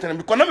kutuka internet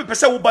because na me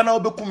pese wo ba na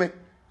obekume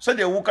so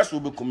de wo kasa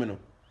obekume no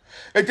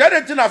e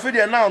jare ti na fe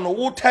de now no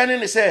wo tane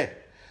ne say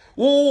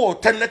wo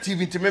ten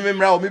TV ti me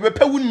mra wo me be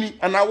pe wunni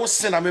ana wo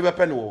se na me be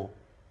pe ne wo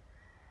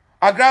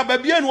Agradaa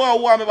bia no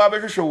wo me ba be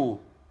hwehwe wo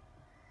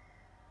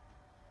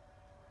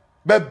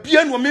ba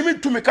bia no me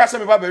tumi kasa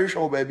me ba be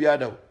hwehwe wo ba bia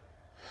da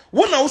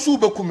wo na wo so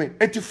obekume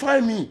enti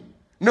find me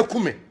na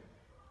kume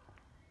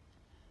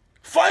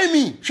find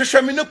me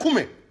hwehwe me na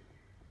kume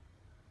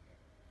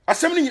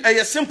assembly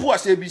is simple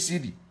as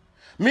ABCD.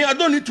 Me, I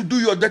don't need to do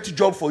your dirty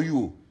job for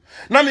you.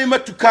 Na me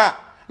metuka,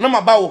 na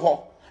maba wo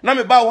ho. Na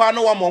me ba wo ha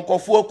na wa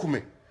monkofo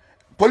akume.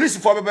 Police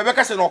for be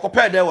ka se na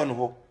okopɛ de wo no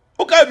ho.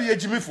 O ka bi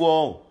ejimi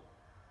fo.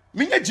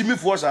 Me nya jimi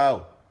fo sa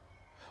o.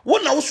 Wo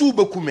na wo so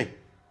bekume.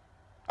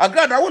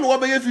 Agradaa wo no wo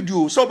be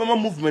video so be ma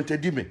movement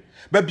edi me.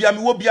 Ba bia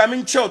me wo bia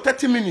me nche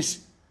 30 minutes.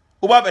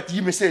 O ba bet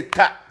yi me say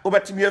ta, o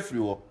bet me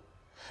afiri wo.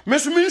 Me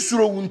so me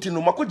nsuro wunti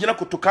no makogina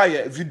kotoka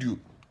ya video.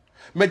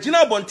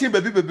 Magina bontin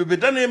baby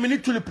dan e mini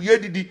tulip ye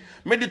didi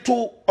me de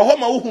to oho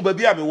ma wo hu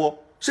baby a me wo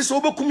sese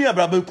obekumi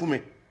abraba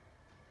kume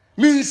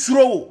mi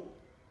nsuro wo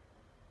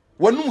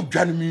wanum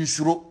dwan mi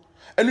nsuro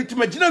eni ti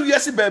magina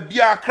wiase baby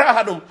a kra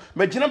hadom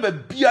magina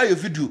baby a ye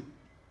video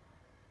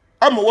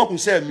ama wo hu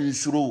se mi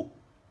nsuro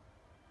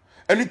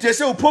eni ti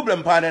se o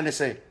problem pa na ne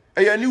se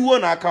e ya ni wo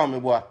na aka me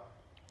boa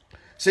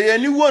se ya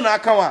ni wo na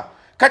aka wa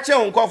ka che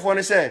won kofo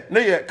ne se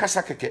ne ye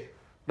kasa keke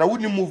na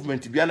woni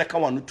movement bia na ka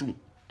wa no tum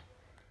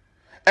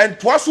and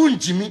twaso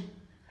njimi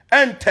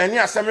and tani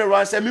asemi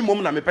ran say me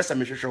mom na me pesa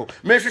me hwehwe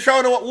me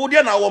hwehwe wo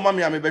de na wo ma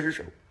me be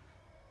hwehwe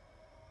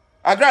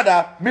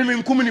Agradaa me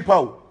nkum nipa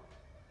wo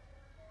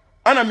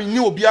ana me ni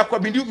obi akwa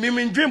me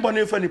ndwen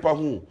bone fa nipa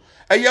ho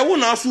eye wo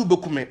na aso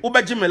bekume wo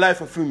beje me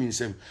life afiri mi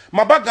nsem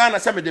maba Ghana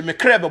say me de me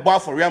krebe bo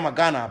afọ ria ma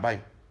Ghana abai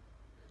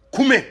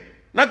kume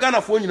na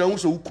Ghana fo nyina hu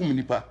so wukum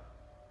nipa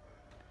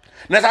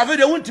na sa fe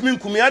de wuntimi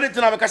nkumi ade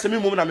tena be ka say me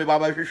mom na me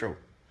baba hwehwe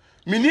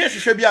me ni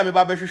hwehwe bia me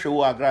baba hwehwe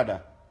wo Agradaa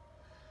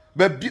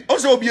baby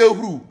also be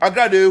ehuru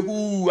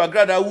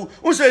Agradaa hu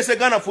unse se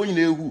Ghana fo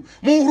nyina ehu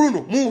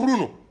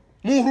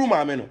munhuru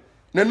ma me no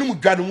na num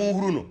dwade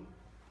munhuru no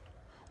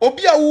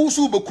obi a wu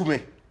su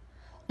bekume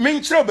me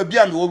nkyere baby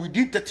a me wo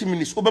within 30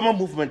 minutes obema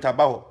movement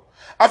abaho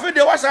afi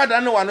de wasa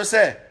da ne wa no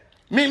se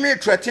me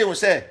trete wo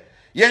se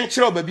ye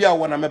nkyere baby a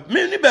wo na me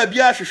ni baby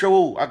a hwehwe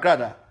wo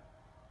Agradaa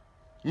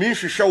me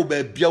hwehwe wo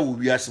baby a wo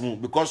wiase mu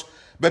because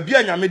baby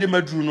a nyame de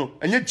maduru no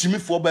enye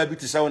jimifo baby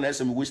ti sa wo na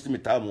ese me waste me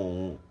time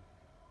wo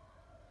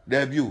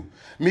debut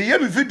me ye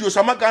me video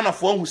sama Ghana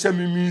fo hu se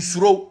me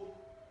nsuro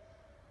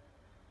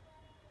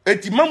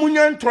eti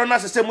mamunya ntro na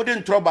se mo de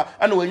ntroba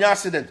ana wanya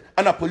accident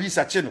ana police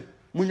ache no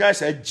munya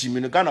sa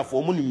jimi no Ghana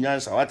fo mo nim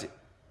nyansa wate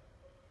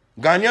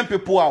Ghanaian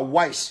people are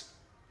wise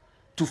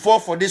to fall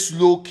for this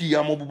low key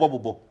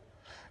amobobobo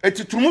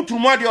eti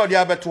tumu ade ode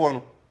abeto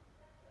no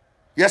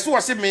yeso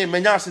wase me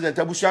menya accident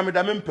abusua me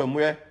da me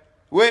mpamwe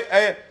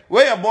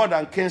we ya more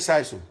than king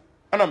size so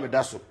ana me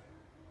da so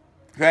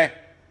hwe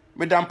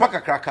me da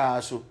mpaka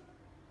kraka so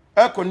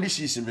air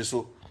conditions me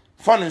so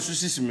fan nso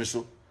sisi me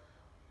so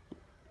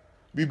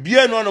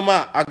bibia no no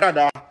ma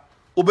Agradaa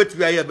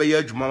obetwi aye be ya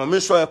adwuma ma me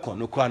so ekon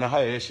no kwa na ha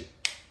ye hye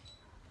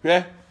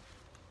hwe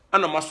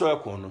ana maso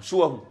ekon no so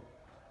wahu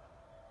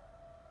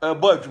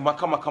boy adwuma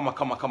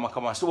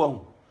kama so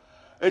wahu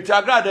eti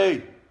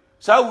Agradaa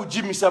sa wu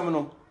jimi sam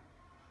no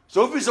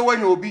so fi se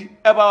wanya obi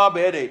eba wa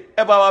be dey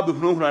eba wa be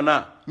hunhuna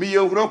na me ye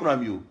hunhuna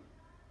mi o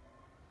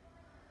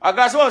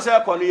Agradaa so se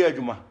ekon no ye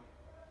adwuma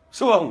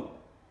so wahu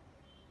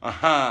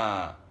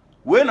aha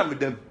we na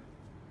medam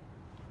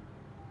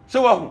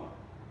so wahu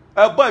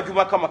boy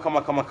adwuma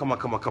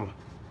kama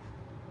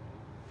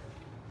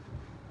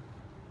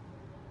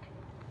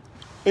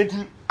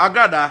enti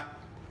Agradaa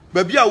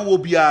baby a wo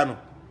bia no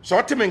so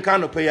otime nka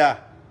no pe ya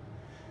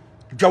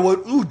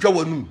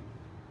dwawanum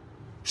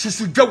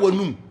susu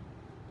dwawanum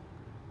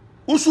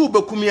usu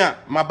bekumi a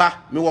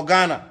maba me wo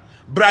Ghana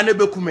bra ne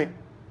bekume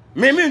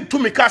me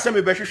ntumi ka se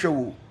me behwehwe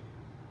wo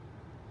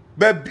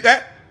baby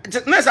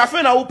na sa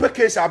fe na wo pe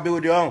case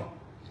abewde on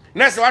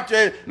na se wat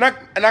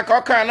na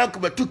ka ka na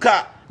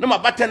kubatuka na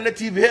mabata na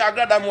TV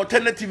Agradaa mo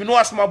alternative no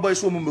asma boy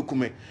so mu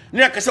bekume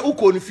ne ka se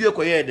uko ni fie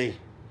koye dey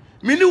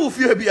me ni wo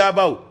fie bia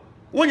ba wo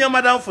wonya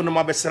madam fo no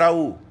mabesra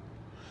wo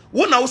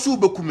wo na wo so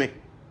bekume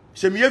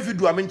se me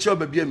video a me nche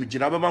babia me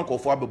gina baba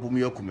nkofo ababu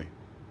me yakume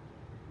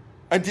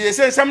anti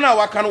ese nsam na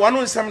waka no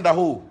wano nsam da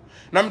ho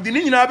na me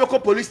ni nyina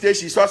abekọ police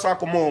station so aso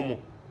akomo mo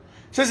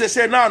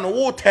se na no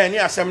wo turn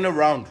asem no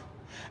round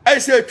I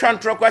say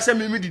twantro kwa se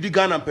me didi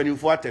Ghana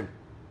mpanimfo atem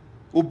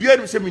obia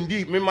nim se me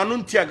ndi me ma no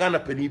ntia Ghana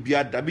pani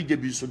bia da bi je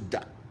bi so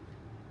da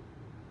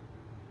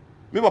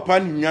me papa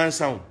ni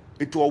nyansa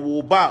eto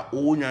wo ba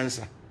wo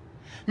nyansa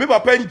me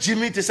papa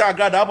njimi te se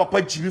Agradaa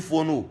papa jimi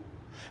fo no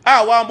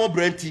wa mo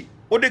branti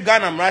o de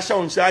Ghana mrasha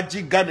on se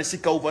agi Ghana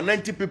sika over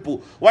 90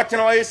 people what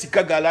na wa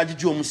sika gala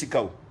agiji o mu sika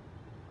o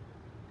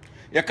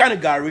ya kan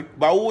gari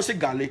ba wo se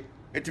gale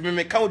eti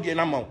me ka o de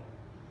na ma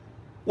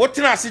what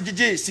na se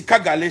gigi sika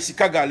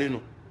gale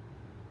no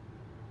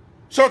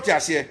so ti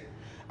ase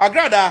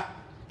Agradaa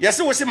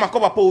yesi wo se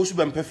makoba pa wo su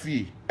bempa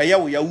fie eye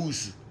wo ya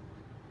wusu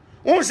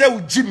won se wo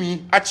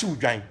jimi achi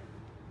udwan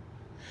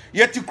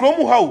yeti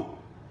kromu hawo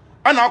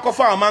ana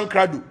akofa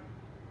amankrado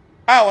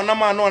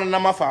onama no na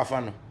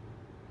mafafa no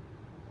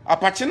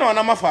apache na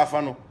ona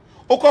mafafa no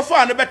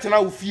okofa ne betena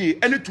wo fie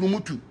ene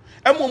turumutu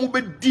emo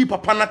be di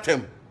papa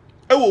natem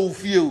wo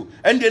fie o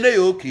ende na ye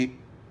okay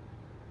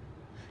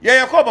ye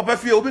yakọ papa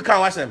fie obi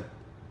kan wasem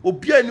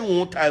obi ani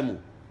wo time o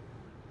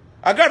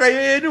Agradaa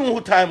ye ni wo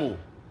time o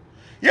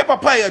ye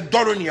papa ye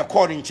doro ne ye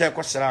call ni nche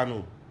kwosra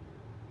no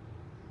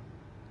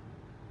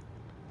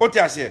oti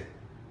ase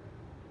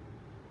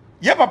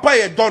ye papa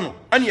ye dono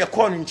ani ye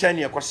call ni nche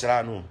ne ye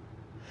kwosra no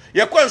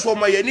ye kwanso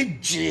ma ye ni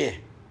gye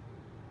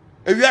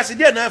ewiase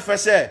de na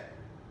afese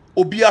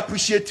obi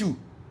appreciate you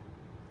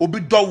obi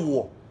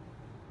dowo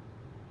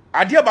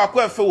ade ba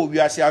ko afa wo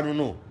wiase anu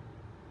no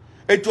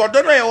etu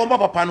odono ye wo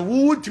papa no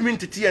wo timi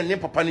ntete ye ne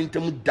papa ni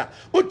ntam da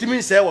wo timi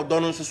nse wo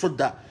dono nso so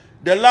da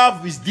the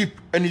love is deep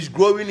and is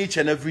growing each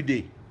and every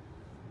day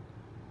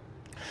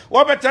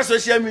wo beta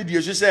social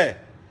media so say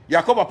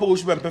yakob papa wo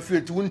su bempa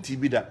fie tu nti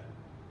bi da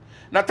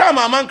na ta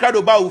ma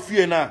Amankrado ba wo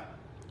fie na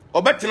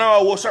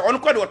obetena wo so on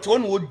kwade wote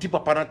won wo di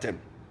papa na tem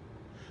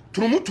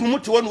turumu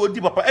te won wo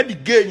di papa e di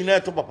gay nyina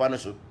to papa na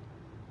so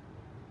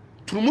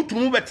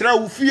turumu betena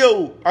wo fie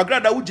o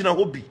Agradaa wo gina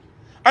hobi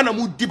ana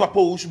mu di papa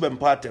wo su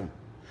bempa tem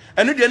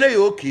eno de na ye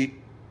okay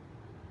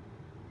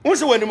won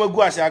se wani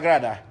magu ase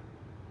Agradaa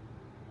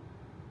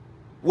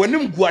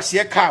wanim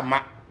guase ka ma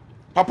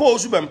papa wo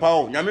su bempa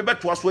o nyame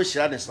beto aso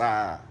ahira ne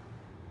saa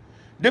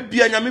de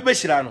bia nyame be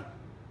hira no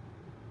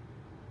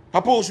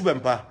papa wo su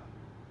bempa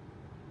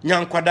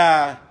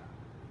nyankwada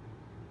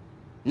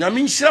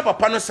nyame nhira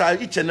papa no saa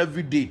each and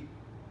every day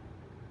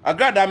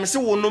Agradaa me se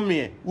wo no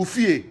me wo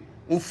fie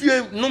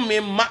no me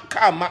ma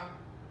ka ma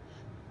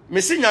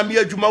me se nyame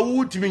adwuma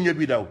wo timi nya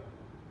bi da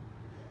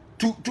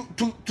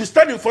to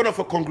stand in front of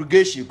a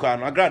congregation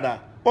kan Agradaa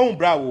won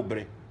bra wo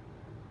bre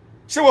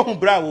se wo hu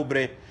bra wo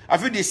bre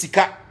everyday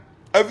sika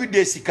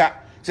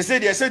se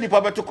dey say ni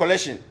papa to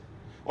collection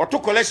or to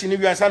collection ni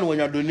wiasa no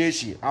wanya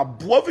donation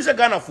abo fi se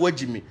Ghana fo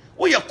agimi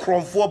wo ye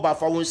kromfo ba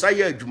fa won sa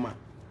ye adwuma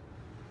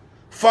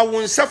fa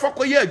won sa fa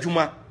ko ye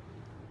adwuma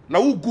na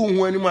wo gu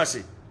hu anim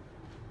ase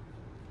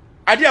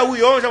ade a wo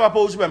ye won sa papa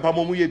wo su bempa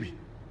mo mu ye bi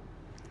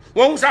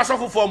won sa so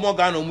fofo mo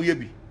Ghana mo ye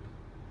bi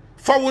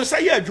fa won sa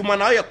ye adwuma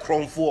na ye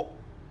kromfo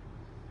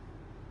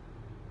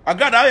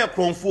Agradaa ye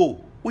kromfo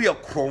wo ye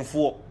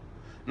kromfo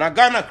na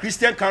Ghana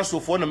Christian Council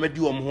for na medi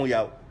wo ho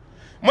yawo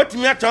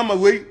matimi atama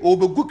we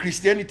obegu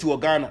Christianity wo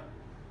Ghana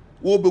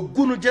wo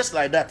obegu no just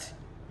like that.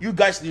 You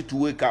guys need to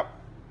wake up.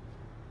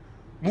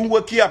 Mu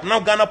wake up now.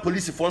 Ghana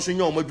police for so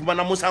nya o madwuma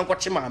na mo san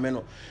kwache maame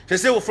no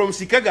say from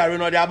Sikagari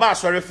no they aba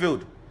sorry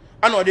field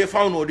and they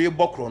found no they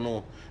bokro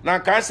no na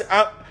kan say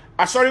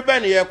sorry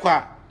ben ye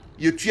kwa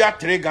you tua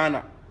 3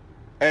 Ghana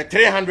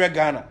 300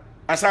 Ghana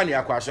asani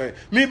akwa so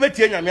me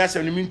betie nyame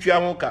asem ni mintua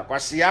ho ka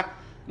kwasia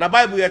na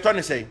Bible ye to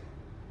ne say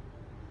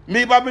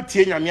me ba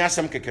betie nyame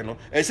asem keke no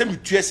ese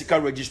metua sika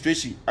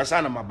registration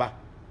asana maba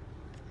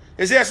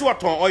ese yes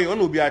what on oil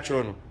no obi a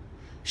chiro no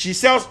she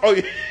sells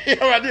oil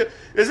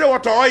ese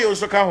what on oil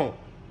so ka ho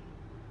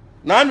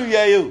na anu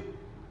ye yo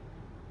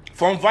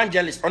from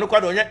evangelist onu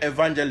kwado onye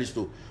evangelist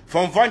o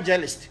from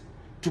evangelist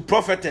to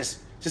prophetess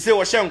se say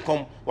wo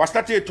hyenkom wa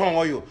start e ton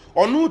oil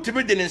onu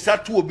tibi de ne nsa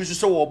to obi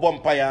so wo bo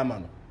mpa ya ama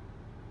no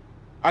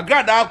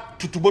Agradaa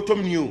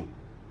tutubotom ni o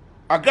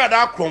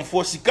Agradaa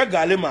kromfo sika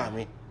gale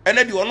maame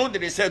ene de onu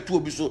de se to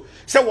obi so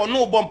se wo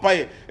no bo mpa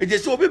ye eje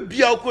se obi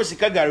bia ko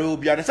sika gare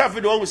obi an se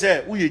afi de won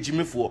se wo ye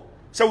jimefo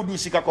se wo du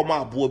sika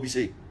koma abo obi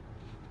se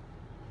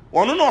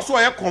onu no so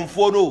ye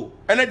kromfo no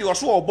ene de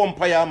so wo bo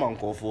mpa ya ama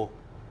nkofo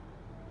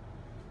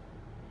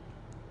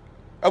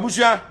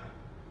abusia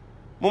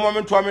mo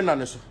momento ame na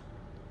ne so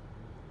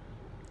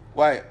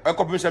why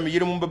ekopim se me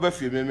yire mo beba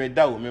fie me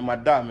da o me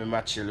madam me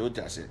ma chile o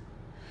ti ase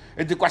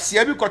enti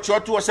kwasia bi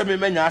kochoto o se me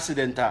manya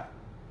accident a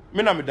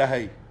me na me da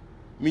hai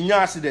me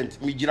nya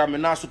accident me gira me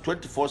na so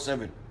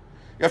 24/7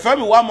 ya fa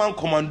me one man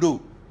commando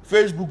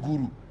Facebook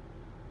guru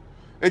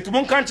enti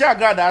mon kan che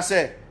Agradaa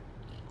se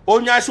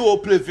onya se o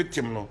play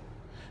victim no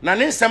na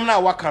ne nsem na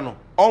waka no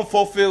on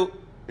fulfill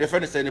the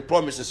friend say the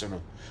promises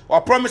no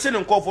or promising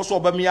nkofo so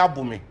oba me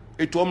abome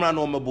eti omra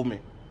na omabome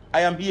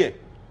I am here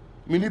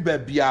me ni ba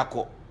bia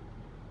akọ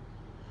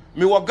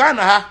me wo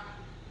Ghana ha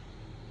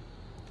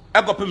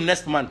egopim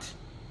next month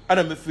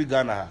ana me free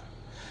Ghana ha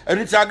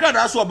eni ti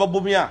Agradaa so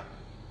obabome a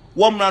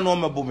womra na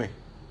omabome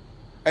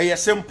eye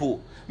simple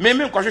me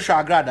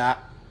nkwahwehwe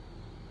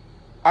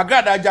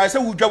Agradaa ja se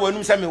wudwa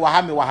wanum se me wa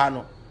ha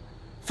no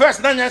first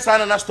na nya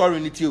sa na story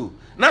ni ti o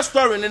na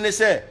story ni ne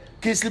se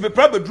Kingsley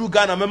be Drew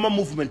Ghana mema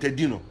movement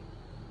adino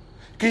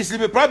Kingsley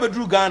be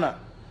Drew Ghana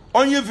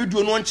onye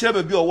video no nkyere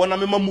ba bi o wona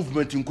mema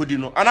movement nkodi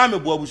no ana me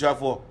bo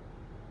abushafo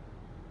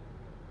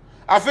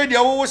afi de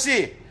wo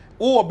se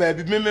wo ba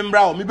bi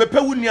memembra o me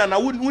bepa wuni ana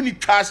wuni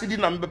twase di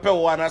na me bepa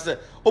wo ana se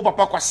o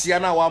papa kwasia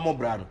na wa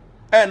mobra no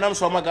nam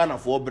so ma Ghana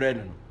fo bre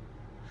no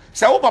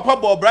se wo papa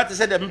bo bra te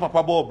se de me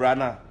papa bo bra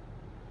na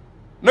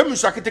mi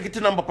so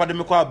aketekete na papa de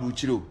me kwa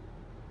abuchire o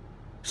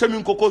se mi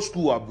nkoko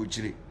school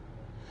abuchire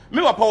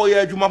me papa wo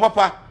ya adwuma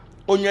papa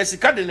onya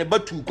sika de ne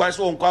batu kwan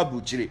so onko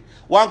abuchire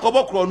wa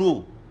nkobo kro no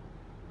o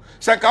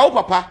sanka wo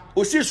papa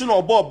osisu na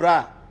obo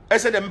bra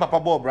ese de me papa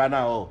bo bra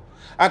na o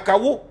anka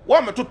wo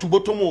wa metoto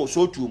botom o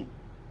so tuom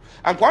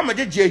anka wa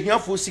meje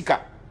ahiafo sika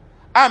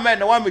amen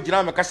na wa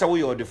megina me kasa wo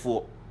ye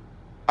odefo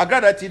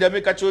Agradaa ti de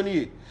me ka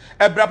choni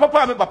ebra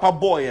papa me papa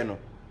boy no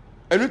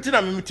enu ti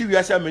na me meti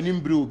wiase amanim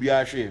bre obi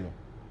a hwe no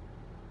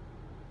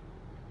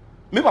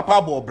me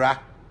papa bo bra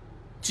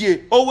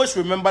tie always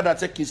remember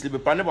that Kingsley be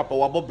pane papa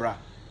wa bo bra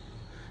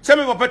se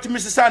me papa ti me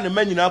sisa na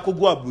manyina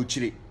akogu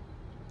abruchire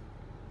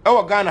e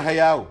wo Ghana ha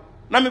ya o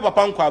na me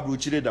papa nkwa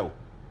abruchire da o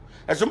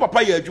eso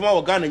papa ya adwuma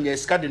wo Ghana nya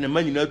sika de na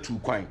manyina tu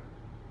kwan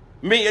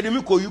me ye de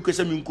me ko UK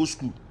se me nko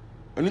school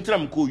enu ti na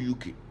me ko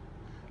UK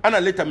ana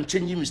later me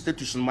change my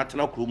status no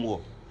matena kromo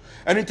wo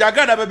enu ti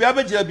Agradaa ba bia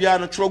begira bia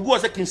no chrogu o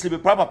se Kingsley be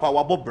papa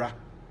wa bo bra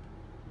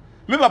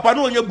me papa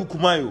no onya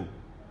bukuman o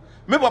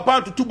me papa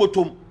antutu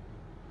botom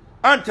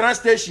an trans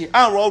station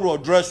an roll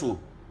dress o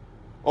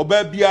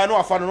oba bia no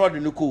afa no de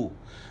ne ko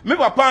me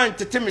papa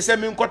antete me se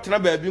me nkotena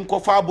ba bi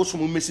nkofa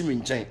abosom mesi me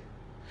nchen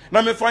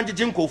na me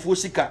franjeje nkofo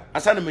sika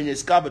asa na menya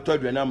sika beto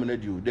aduana amana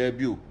dio da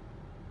bi o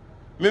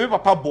me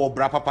papa bo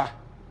bra papa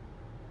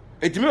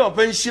etimi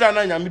papa nhira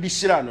na nyame di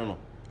hira no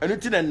enu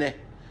ti ne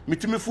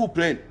mitimi full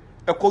plane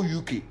eko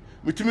UK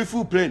mitimi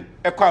full plane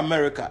eko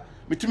America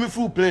mitimi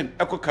full plane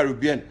eko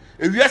Caribbean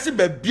ewiase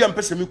ba bia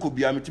mpese me ko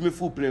bia mitimi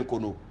full plane ko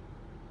no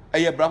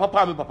eye bra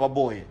papa me papa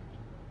boy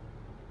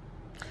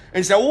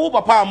ense wo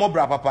papa amo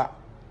bra papa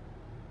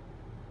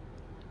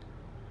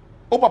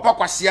o papa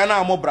kwasia na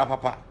amo bra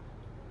papa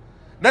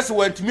na se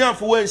wantumi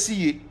anfo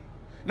wansiye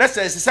na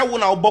se wo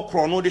na wo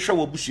bokro no de hwe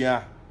wo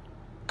busua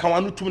kan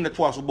wanu tum ne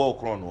to aso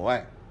bokro no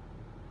why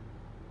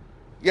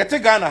yete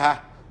Ghana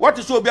ha what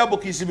is so bia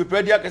bokisi be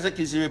pradia kase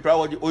kisi be pra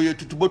oye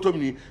tutubotom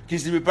ni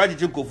kisi be pradia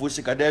jinkofo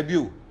sika da bi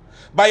o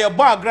ba ye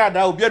bo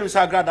Agradaa obi anu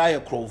sa Agradaa ye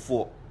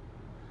kromfo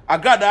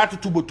Agradaa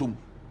tutubotom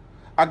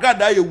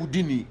Agradaa ye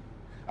wudini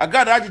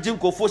Agradaa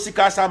jinkofo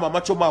sika sa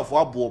mama chomafo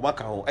abo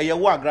maka ho eye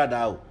wo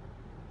Agradaa o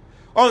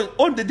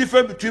on the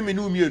difference between me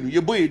no mienu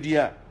ye boy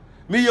dia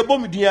me ye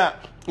bom dia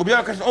obi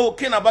aka say oh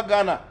king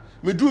abagana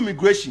me do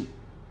immigration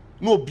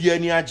no obi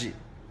ani age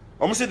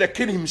omo say the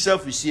king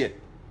himself is here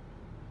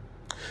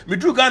me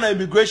do Ghana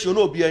immigration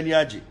no obi ani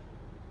age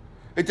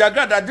it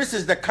Agradaa this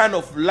is the kind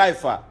of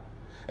life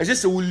as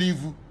just we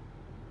live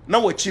na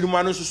wa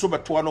chirima no so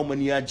beto na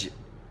omani age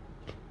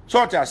so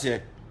what I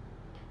say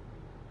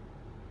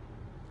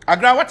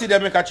Agradaa what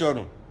did make catch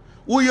on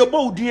wo ye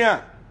bo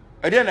dia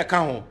e de na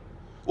ka ho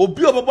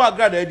obi obobo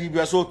Agradaa di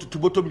bia so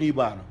tutubotom ni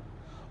ba no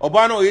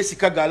oba na o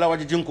yesika gala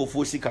wajeje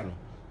nkofo sika no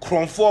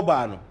kronfo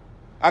ba no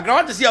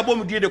Agradaa te si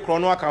abom die de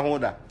krono aka ho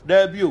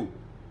da bi o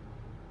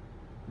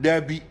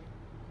da bi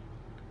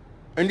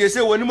and they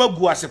say when you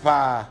go as a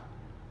pa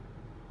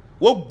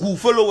what go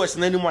followers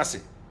na anim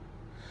ase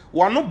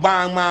one no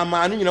ban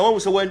man you know when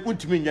say when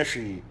untimi nya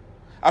hwe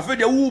afi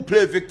de who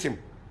play victim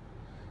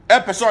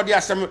episode dey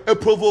asem e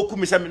provoke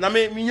me say na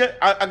me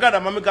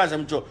Agradaa ma me ka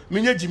asem cho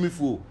me nya Jimmy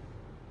fuo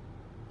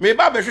me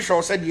ba be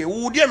hwehwe say de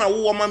wo de na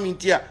wo ma me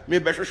ntia me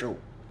be hwehwe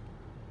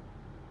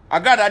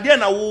Agradaa de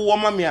na wo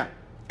ma me a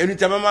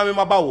enitama ma me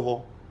maba wo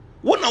ho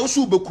wo na wo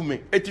su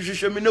bekume eti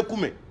hwehwe me na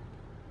kume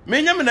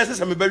me nya me na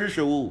sese me be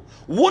hwehwe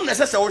wo na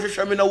sese wo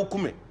hwehwe me na wo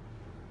kume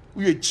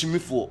wo ye Jimmy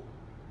fuo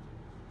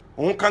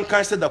on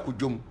kankan se da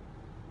kudwom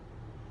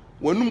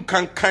wanum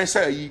kankan se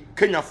ayi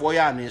Kenya fo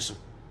ya ane so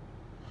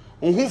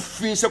on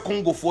fin se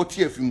Congo fo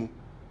tie afimu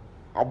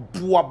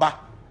aboaba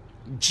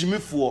Jimmy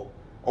fo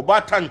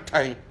oba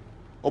tantan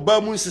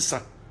oba mu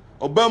nsisa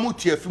oba mu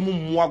tie afimu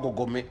mu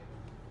agogome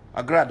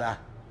Agradaa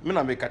me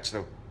na me ka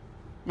kire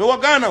me wo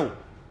Ghana wo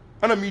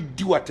ana me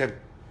di watem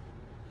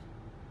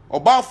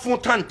oba fo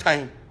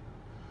tantan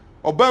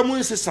oba mu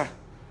nsisa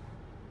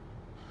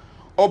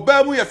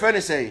oba mu ye fe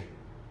ne sei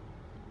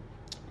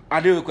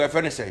ade we ko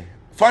fe ne sei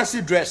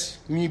fancy dress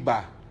mi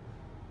ba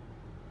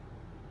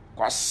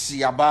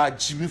kwasi aba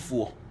Jimmy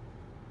fo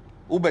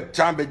ube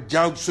tambe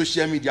jang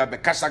social media be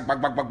kasa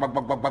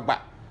gbagbagbagbagbagba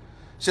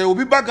se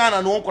obi ba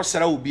Ghana no onko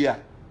sera obi a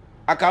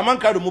akaman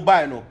ka do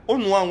mobile no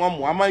onu anwa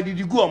mo aman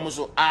didi gu omo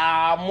so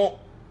amo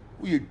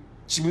uye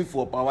Jimmy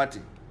fo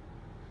pawati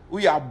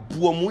uye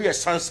abuo mo uye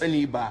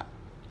sansani ba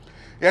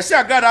yesi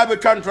Agradaa be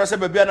twa ntro se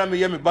be bia na me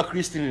ye me ba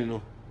Christian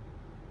no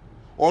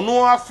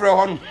onu afre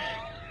hon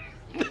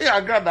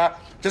Agradaa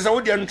tesa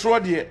wo de ntro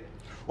de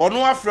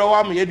onu afre wo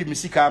am ye de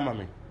misika ama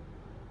me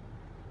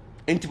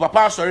enti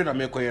papa sorry na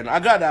me koye no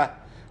Agradaa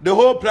the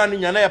whole plan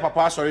nya na ya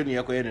papa sorry na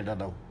ye koye ne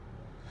dadaw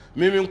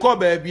me nko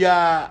ba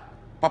bia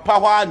papa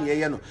ho an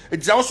ye no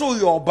enti wo so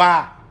yo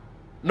ba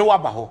na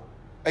waba ho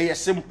eye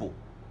simple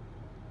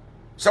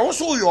so wo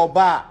so yo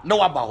ba na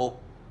waba ho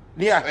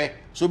ni ahwe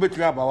so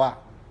betumi aba wa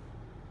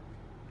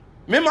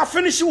me ma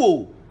finish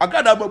wo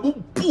Agradaa mabu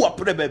bu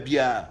apre ba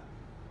bia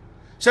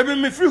se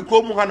me free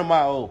kro mu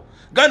hanoma o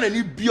Ghana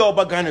ni bia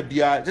oba Ghana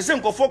bia se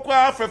nkofo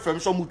kwa afrefem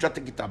so mu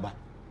twate kitaba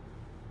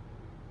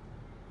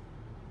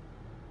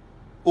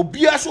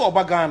obia so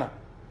oba Ghana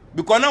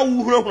because na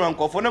wu hurahura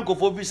nkofo na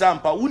nkofo visa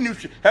ampa woni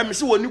he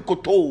se woni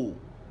koto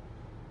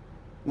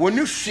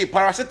woni hwe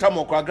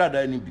paracetamol kwa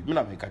Agradaa ni bi me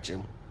na me ka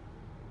chem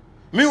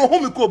me wo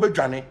me ko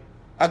obedwane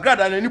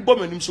Agradaa na ni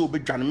bom anim so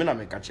obedwane me na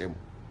me ka chem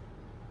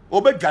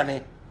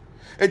obedwane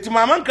eti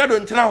mama nka do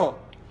ntina ho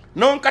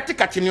no nkate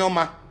kate ne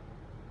oma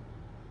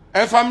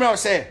en family o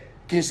say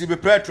kinsi be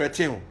prayer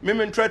treaty ho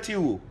me treaty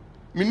wo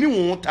me ni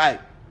wo tai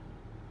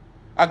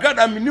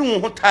Agradaa me ni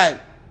wo tai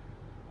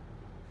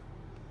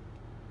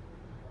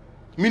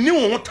me ni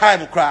wo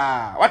time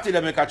kra what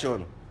did me catch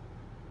on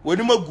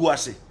woni magu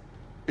ase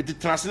eti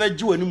transna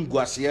gi woni magu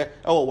ase e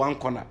wo one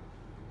corner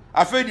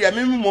afa dia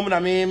me mom na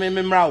me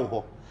mra wo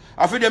ho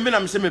afa dia me na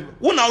me se me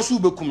wo na so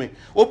ubekume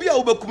obi a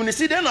ubekume ne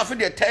si den na afa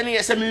dia 10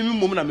 years me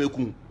mom na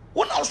mekum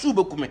wo na so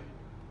ubekume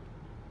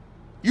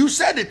you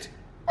said it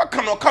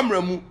akano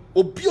camera mu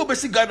obi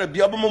obesi Ghana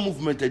bia obama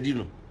movement adi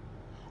no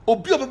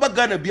obi obaba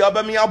Ghana bia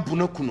obama ya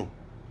bunaku no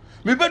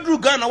me bedru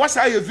Ghana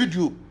wasa aye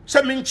video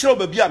se me nchire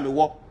oba bia me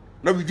wo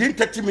na within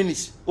 30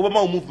 minutes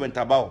obama movement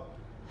about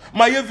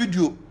my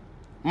video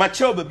my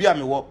children oba bia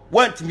me wo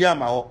want me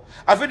ama ho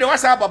afi de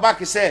wasa baba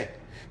ke se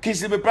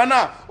kinsi me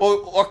plana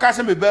o ka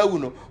se me ba wu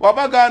no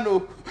oba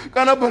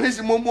Ghana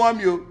police momu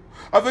ami o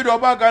afi de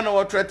oba Ghana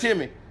o threaten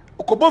me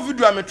okobo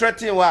video am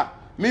threaten wa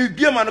me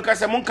bia ma no ka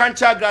se mon kan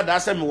cha Agradaa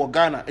se me wo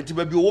Ghana enti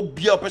ba bi o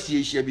bia opese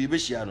ye hia bi be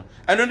hia no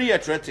eno ne ye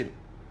threaten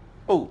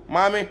oh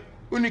mama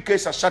uni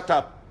case shut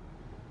up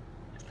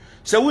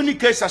se uni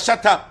case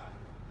shut up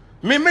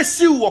me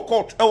see wo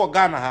court e wo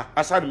Ghana ha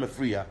aside me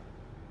free ya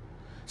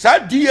sa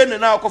DNA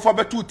na akofa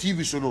beto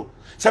TV so no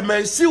se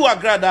me see wo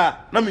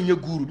Agradaa na me nya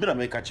guru me na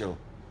me ka cheo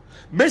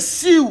me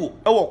see wo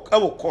e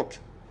wo court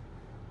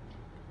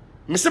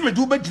me se me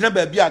du be gina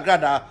ba bi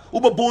Agradaa wo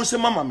be bonse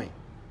mama me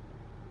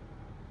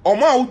o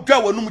ma wo dwa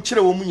wanum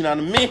kire wo mu nyina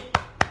no me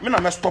na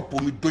me stop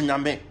me donya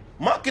me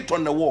market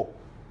on the wall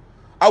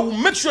I will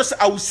make sure say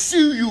I will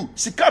see you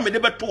sika me de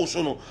beto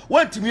so no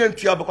want me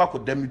antua be kwa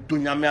koda me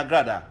donya me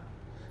Agradaa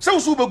se wo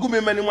so begu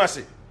me mani mu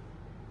ase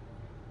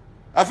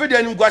afi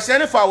de ni gwase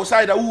ne fa wo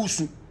side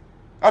wusu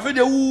afi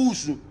de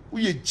wusu wo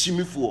ye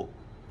Jimifo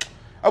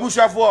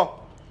abusuafo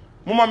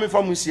mo ma me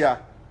fa mu sia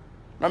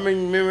na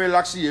me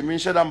relax ye me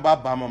sheda mba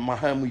ba ma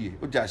ha mu ye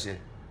o jase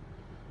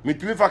me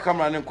tumi fa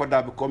camera ne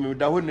nkoda be ko me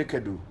da ho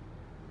naked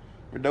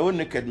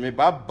me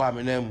ba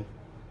me na mu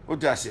o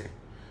jase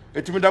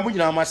etumi da mu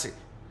nyina ma se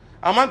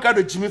amanka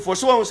do Jimifo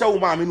so wo se wo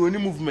ma me no ni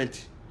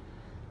movement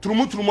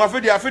turumu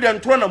afi de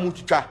ntro na mu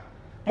twitwa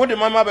mo de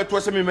mama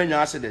beto se me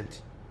manya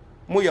accident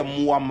mo ye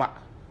muama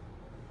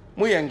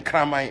mo ye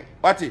nkraman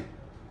wati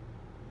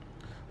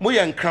mo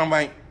ye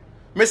nkraman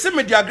me se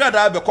me di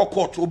Agradaa be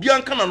court obi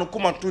anka na no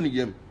komanto ne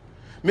yam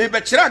me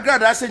be kira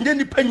Agradaa se nje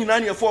nipa nyina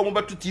ne efo mo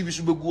beto TV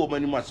so begu o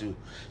mani mase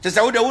te se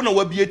wo de wo na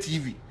wa bie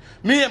TV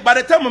me by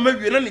the time ma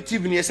wie na ne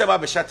TV ne se ba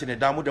be shate ne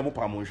da mo de mo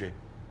pa mo hwe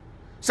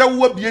se wo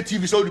wa bie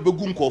TV so wo de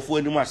begu nkofo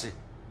ani mase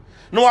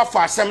no wa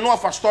fa asem no wa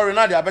fa story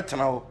na de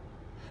abetena ho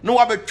no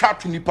wa be twa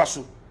to nipa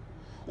so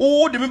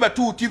wo de me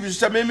beto TV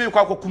so se me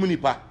kwa kokum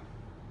nipa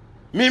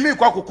me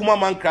kwa kokum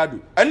amankrado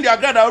and the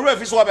Agradaa wo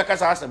refi so wa be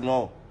kasa asem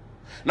no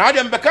na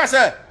ade mbeka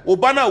se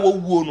oba na wo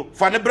wuo no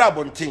fa ne bra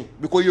bonten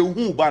because ye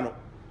hu oba no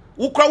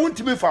wo kra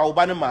wontimi fa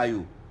oba ne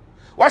maayo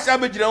wasa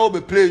abegina wo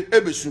be play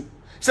ebesu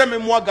se me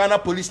mo Ghana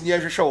police ne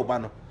hwehwe oba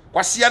no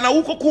kwase na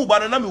wo koku oba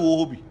no na me wo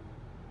hobi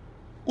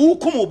wo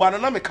kum oba no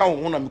na me ka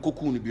wo ho na me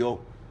koku ni bi o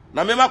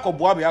na me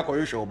makoboa be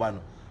akohwehwe oba no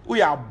wo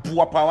ya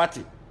aboa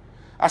pawate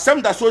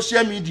asem da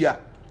social media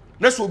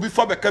na so obi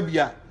fa beka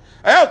bia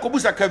aya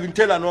kobusa Kevin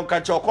Taylor no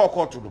nka che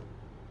okọ no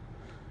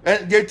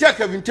de tia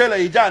Kevin Taylor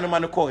ija no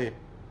man ko ye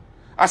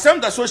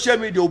asem da social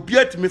media obi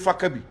atimi fa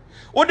ka bi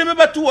o de me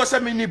betu wo se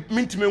me ni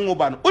mintime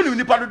ngoba no oni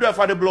nipa dodo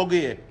afa de blog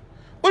ye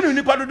oni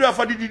nipa dodo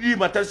afa de didi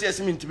matase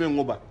ese mintime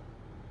ngoba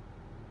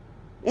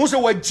won se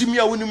wajimi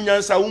a wonim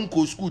nyansa won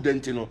ko school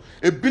denti no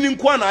ebini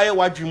nko na aye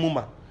wadwi mu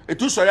ma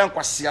etu sori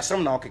ankwase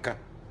asem na okeka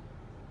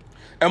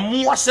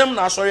emu asem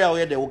na asori a wo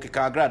ye de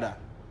okeka Agradaa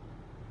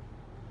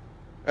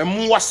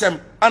emu asem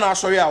ana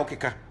asori a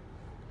okeka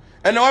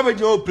ene wa be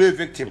jo play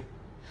victim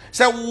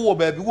se wo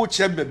baabi wo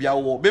kire baabi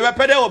awo be be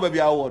pede wo baabi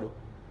awo do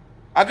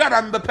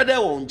Agradaa mbe pede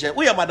wo nje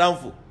wo ye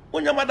madamfo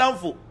wonya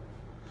madamfo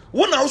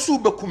wo na usu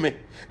bekume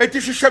eti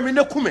hwehwemi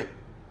na kume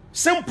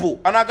simple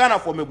ana Ghana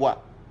for meboa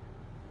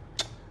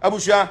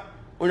abusua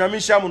onyame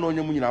hia mu na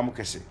onyam nyina am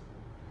kese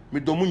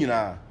medomu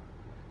nyina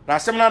na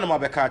asem na na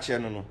mabeka ache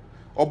no no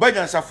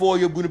obanyansafo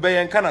ye bu ni be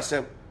yen kana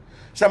sem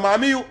se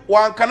maami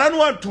wan kana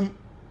no antum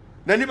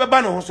na ni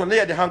beba no so na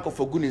ye de hanko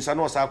for guni nsa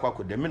na osa akwa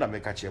ko de me na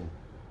meka che mu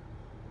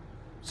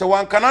se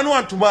wan kana no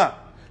antuma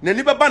na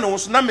ni beba no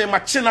so na me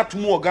mache na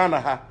tumu o Ghana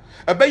ha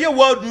ebeye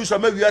world news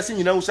ama wiase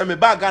nyina wo se me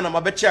ba Ghana ma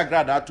be che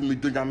Agradaa atum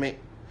medonyame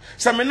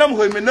se me nam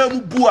ho me na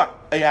mu bua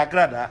e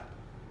Agradaa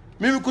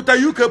me kuta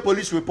UK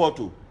police report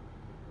o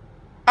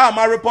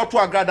ma report to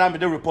Agradaa me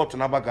de report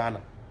na ba Ghana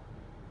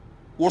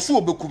wo so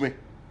obekume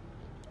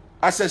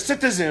as a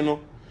citizen no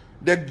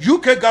the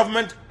UK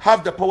government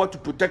have the power to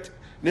protect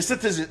the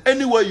citizens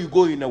anywhere you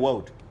go in the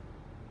world.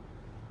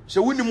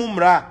 So we ni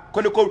mumra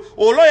ko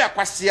o lawyer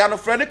kwasia no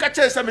friend ka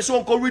che say me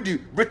so onko read the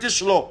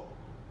British law.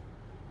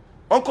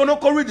 Onko no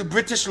ko read the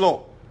British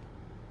law.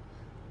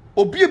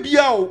 Obi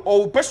bia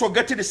o person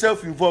get the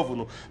self involved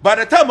no. By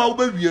the time I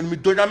will be me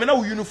don't I mean na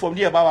uniform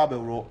there baba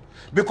be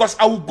because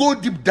I will go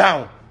deep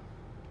down.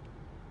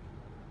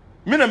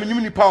 Me na me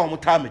ni power mo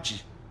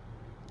tamechi.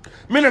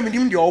 Me na me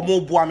ni the o mo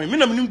boa me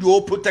na me ni the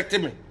o protect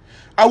me.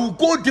 I will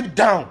go deep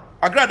down.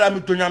 Agradaa me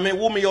tonyame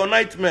wo me your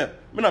nightmare.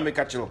 Me na me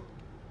ka chiro.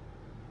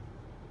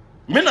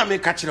 Me na me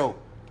ka chiro.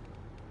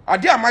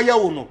 Ade amaya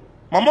wo no.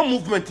 Mama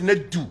movement na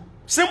do.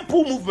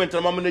 Simple movement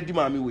na mama na di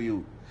mama we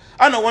yo.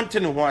 Ana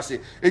wonte ne ho ase.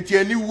 Eti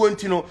ani wo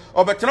nti no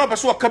obetena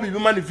obeso oka bibi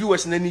ma ne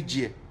viewers na ni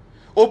gie.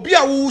 Obi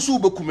a wo so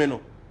obekume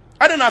no.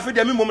 Ade na afi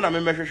de me mom na me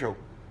mehwehwe.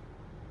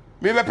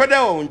 Me be pede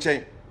wo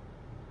nchen.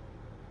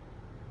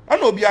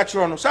 Ana obi a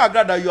chiro no. Say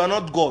Agradaa you are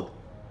not God.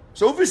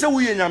 So if you say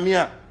we nyame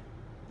a,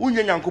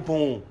 unye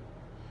nyankopon.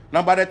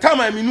 Na by the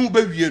time I minu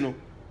be wie no.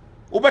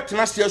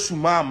 Obetena se asu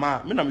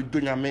mama me na me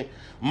donyame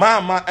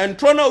mama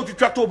entro na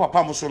otwitwa to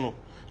papa mo so no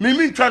me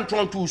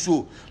ntwantwon to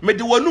so me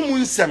de wanu mu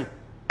nsem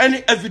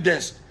any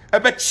evidence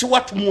ebe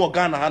chiwat mu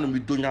Ghana ha no me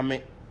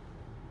donyame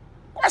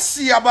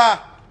kwasi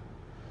aba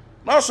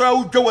na so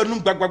awudwa wanu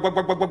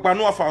gbagbagbagbagba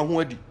no afa ho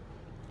adi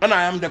and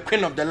I am the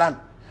queen of the land.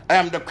 I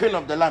am the queen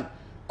of the land.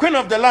 Queen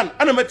of the land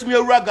ana metimi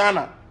awura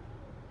Ghana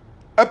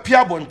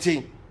apia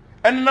bonten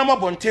and na ma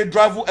bonten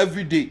drive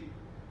every day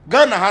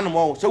Ghana ha no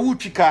mo so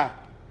wutwika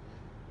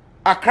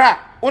Accra,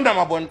 under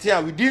my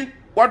bontia, within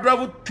what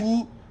drive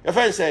to if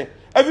I say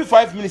every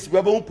 5 minutes we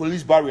have a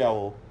police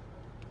barrier.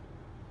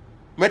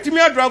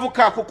 Metimia drive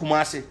car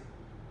Kumasi.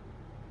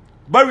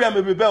 Barrier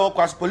may be better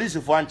because police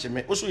for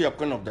Anchime, also your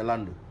queen of the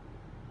land.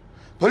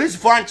 Police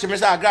for Anchime,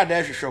 I got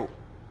there show.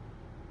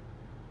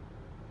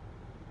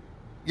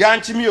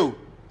 Yanchimio,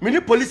 many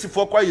police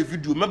for quiet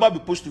video, remember be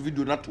post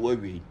video not to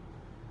worry.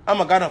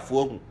 I'm a Ghana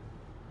for whom.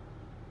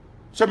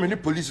 So many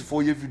police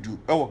for your video,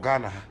 our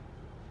Ghana.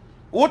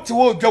 What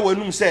wo dwa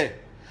wanum say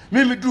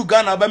me do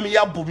Ghana ba me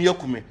yabom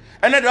yakume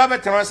ene de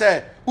abetema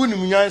say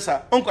unim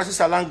nyansa onkwase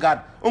salangard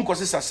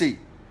onkwase sase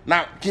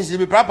na kinsi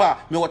be papa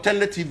me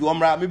wotende TV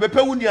omra me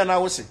bepa wuni ana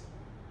wose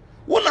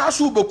wo na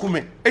aso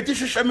bekume eti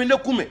hwehwe me na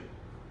kume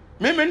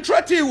me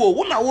ntrati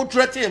wo na wo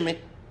trati me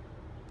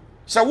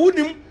sa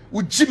wunim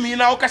ujimi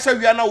na okasa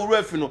wi na wo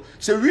rafi no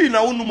se wi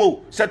na wonum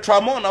o se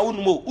tramon na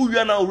wonum o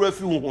wi na wo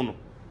rafi ho no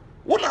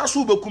wo na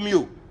aso bekume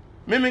o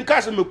me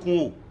nkase mekun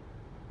o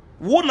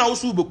wo na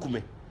usu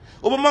bekume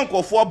obama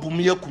nkofo abum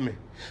yakume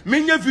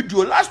menya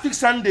video last week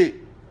Sunday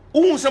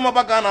uhun se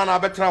mabagana na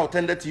abetena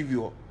otenda TV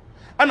ho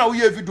ana wo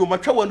ye video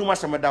matwa wanu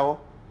masemeda ho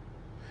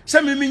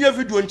se menya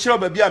video nkyere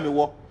ba bia me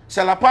wo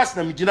se la pass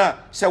na migina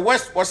se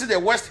west was the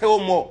West Hill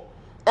Mall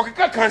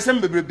okeka kan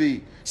sem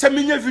bebrebe se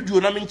menya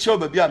video na me nche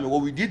oba bia me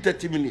we did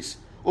 30 minutes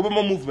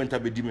obema movement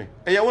abedi me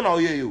eye wo na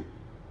oye yo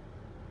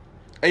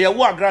eye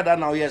wo Agradaa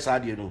na oye sa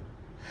de no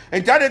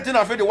enti ade tin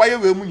afi de waye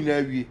we mu nyina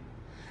awie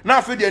na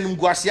afi de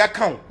animguase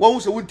account wo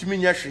hu se wontimi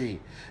nya hwe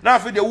na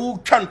afi de wo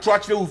twa nto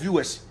akere wo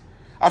viewers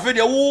afi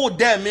de wo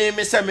de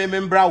me se me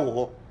mbra wo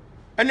ho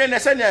ene ne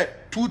se ne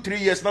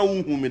 2-3 years na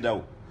wo hu me da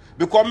wo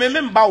because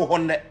me mba wo ho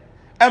ne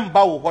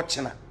emba wo ho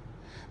chena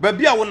ba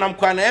bia wo nam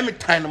kwa na emi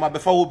time no ma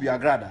befa wo bi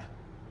Agradaa.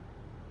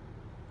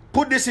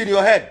 Put this in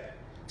your head.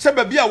 Say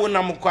baby I will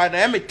nam kwa na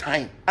emi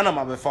time ana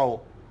ma befa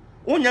wo.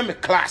 Wonya me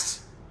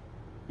class.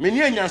 Me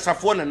ni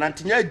anyansafo na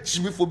nantenya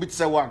jimi fo bi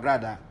tse wo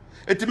Agradaa.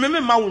 Eti me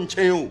ma wo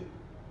nchen o.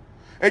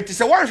 Eti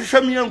se wan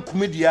hwehwe me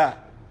ankumi dia.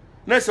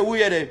 Na se wo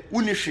ye de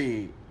woni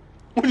hwe.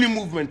 Woni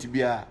movement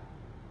bia.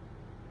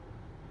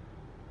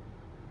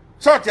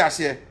 So ti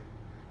ase.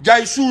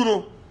 Jaisu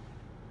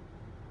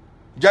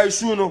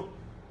no.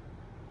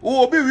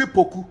 Obi wi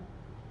poku.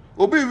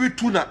 Obi wi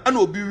tuna ana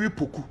obi wi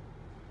poku.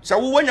 Sa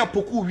wo wanya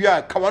poku wi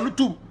a kawanu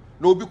tu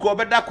na obi ko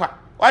obeda kwa.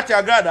 Wati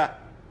Agradaa.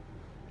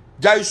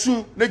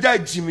 Jaisu na jai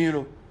jimi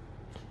no.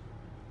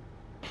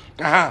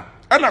 Aha.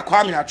 Ana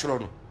Kwame achoro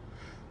no.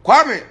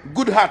 Kwame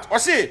good heart. O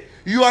say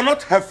you are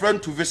not her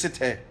friend to visit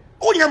her.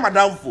 Onya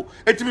madamfo.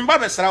 Eti me ba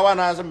be srawa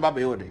na azem ba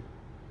be yode.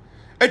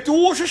 Eti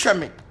wo hwehwe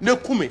me na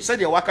kume se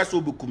de waka so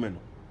obekume no.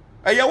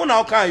 Eye wo na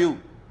o kan yo.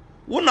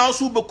 Wo na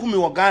so obekume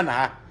wo Ghana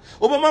ha.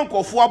 Obama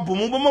nkofo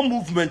abom obama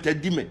movement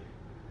adime.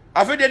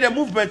 Afede the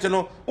movement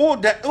no o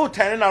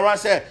turn na around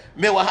say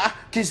me wa ha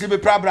kinsi be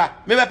prabra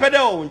me be pede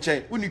o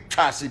nche uni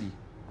twa asidi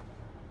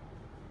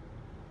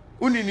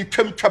uni ni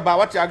twam twaba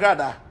wati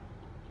Agradaa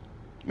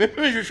me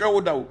hwehwe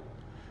wo da wo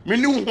me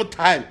ni wo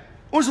time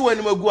unso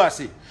wani magu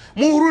ase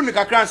mu huru ni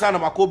kakra nsa na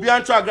mako obi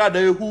ancho Agradaa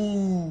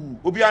ehu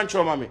obi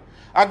ancho mame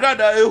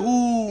Agradaa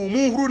ehu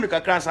mu huru ni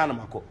kakra nsa na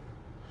mako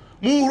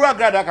mu huru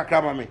Agradaa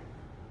kakra mame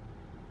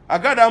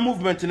Agradaa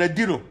movement na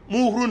dino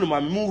mu huru no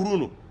mame mu huru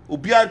no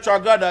obi ancho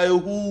Agradaa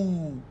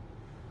ehu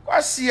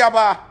kwasi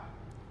aba.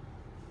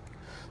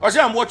 I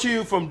say I'm watching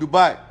you from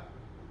Dubai.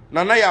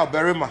 Nana ya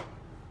berima.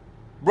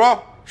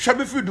 Bro, show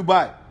me free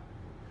Dubai.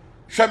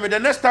 Show me the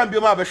next time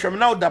you ma show me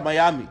now da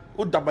Miami.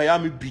 O da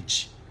Miami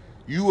Beach.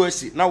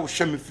 USA. Now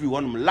show me free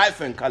one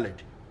life and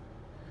colored.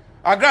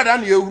 Agradaa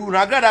na ehuru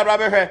na Agradaa bra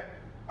behwe.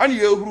 Ani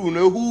ehuru na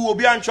ehu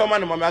obi ancho ma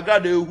na mama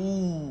Agradaa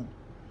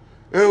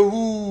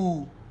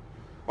ehu.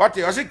 What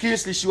I say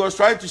Kingsley, she was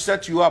trying to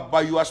set you up,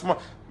 but you are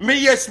smart. Me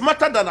yes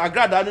smarter than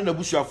Agradaa in the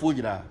bush of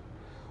Fujina.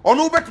 Or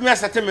no bet me as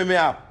set me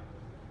up.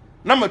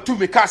 Number 2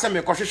 me cast me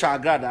Koshisha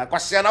Agradaa,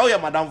 Quasiana ya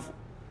madam.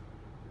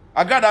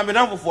 Agradaa me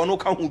number for no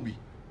can be.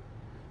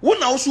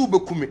 One also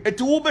bekume, et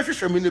to be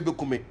me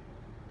bekume.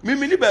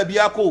 Mimi baby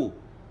ako.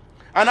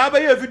 And I buy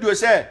a video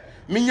say,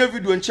 Minya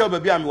video and shell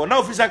baby am now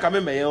officer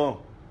come me on.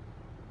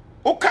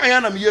 O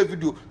Kayana me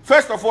video.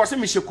 First of all, say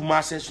me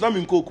Kumasi, it's not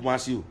me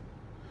Kumasi.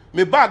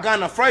 Me ba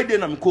Ghana Friday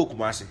na me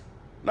Kumasi.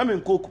 Na me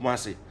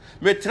Kumasi.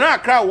 Me tena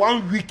Accra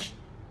 1 week.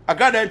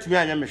 Agradaa ntimi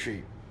anya me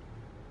hwe.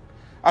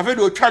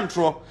 Afede o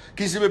twantro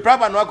kisi me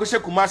praba no akose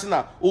Kumasi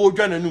na o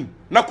dwa nanum.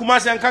 Na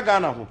Kumasi anka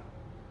Ghana ho.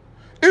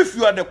 If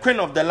you are the queen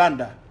of the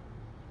land,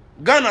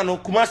 Ghana no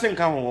Kumasi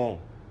nka ho.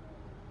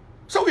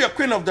 So we are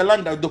queen of the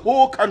land, the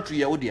whole country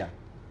ya odia.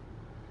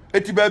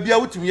 Eti ba bia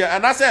wutimi ya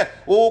and I say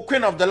o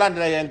queen of the land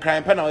na ye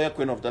nkran pe na o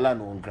queen of the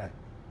land o nkran.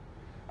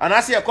 And I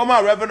say come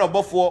out reverend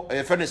obofo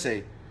e fe ne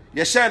say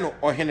ye share no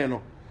ohene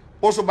no.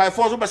 Also by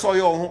force be so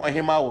ye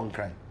ohema o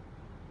nkran.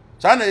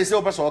 Sa na ye say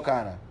o be so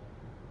kana.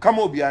 Come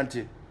obi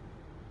ante.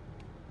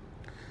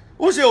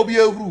 Use obi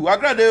ehuru,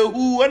 Agradaa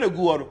ehu na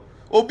gu oro.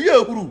 Obi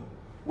ehuru,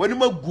 wani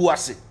magu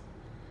ase.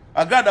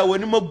 Agradaa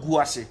wani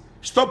magu ase.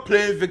 Stop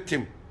playing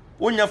victim.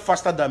 You're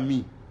faster than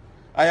me.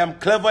 I am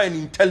clever and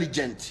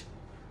intelligent.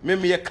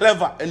 Me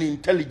clever and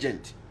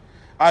intelligent.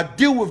 I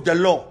deal with the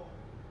law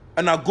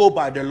and I go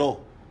by the law.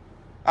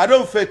 I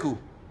don't fake you.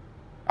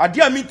 I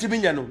dear me to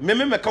me no.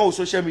 Me call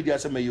social media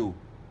say me you.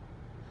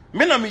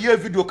 Me na me hear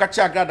video catch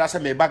Agradaa say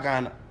me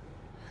bagana.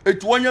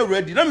 It when you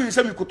ready. Na me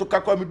say me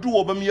kutoka kwa me do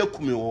oba me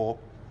yakume wo.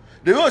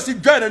 The way see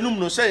join enum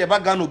no say ye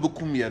bagana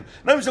obekumie.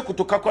 Na me say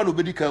kutoka kwa no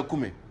bedi kan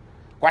kume.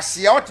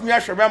 Kwasi ya otimi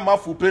ahweme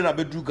amafu plane na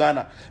bedru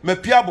Ghana me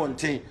pia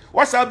bonten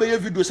wasa be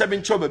video se be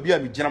ncho ba bia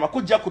me gina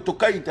makogia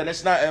kotoka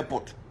international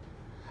airport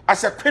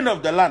as a queen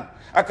of the land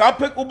aka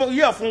pick over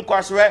here fun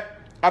kwaswe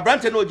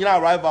abrante na ogina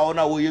arrival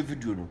na wo ye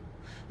video no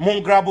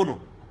mon grabo no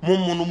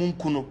mon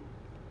kuno.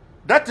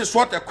 That is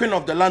what a queen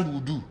of the land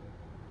will do.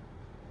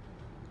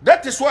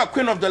 That is what a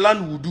queen of the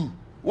land will do.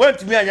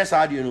 Went me anya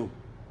saade no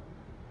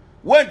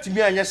went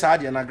me anya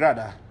saade na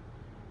Agradaa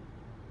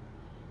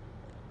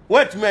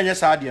went me anya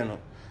saade no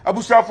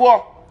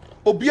abusafo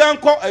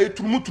obianko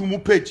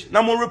ayetumutumu page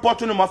na mo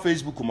report no ma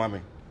Facebook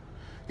mame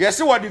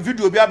yes what the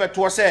video bi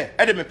abeto say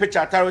e de me picture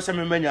atare say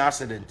me manya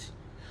accident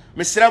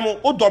me sremo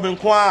odom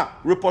nko a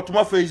report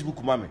ma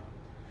Facebook mame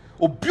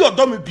obi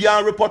odom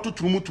bia report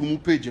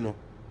tumutumu page no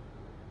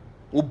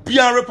obi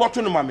an report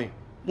no mame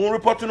mo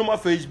report no ma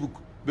Facebook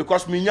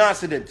because me nya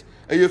accident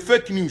e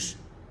fake news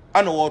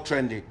and all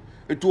trendy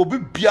It will be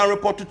bia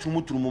report to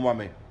trumu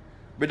mame.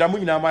 Bedamu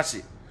nyina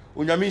mase.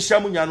 Onyame nhia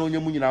mu nya na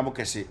onyamu nyina mo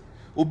kese.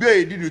 Obi a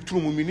yedi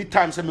trumu many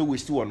times say me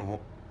waste one ho.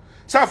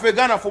 Sa fe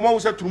Ghana for mo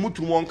say trumu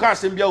onka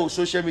asem bia o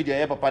social media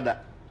ye papa da.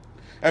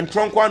 En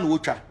tronko an wo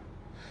twa.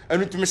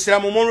 Enu tumi sira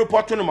mo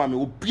report no mame.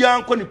 Obi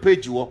anko ni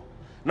page wo.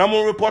 Na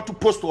mo report to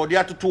post or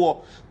dia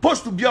to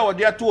post to bia or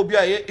dia to obi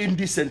a ye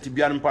indecent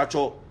bia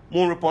mpacho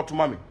mo report to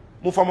mame.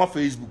 Mo fama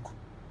Facebook.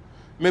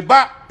 Me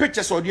ba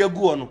pictures or dia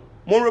go no.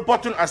 Mo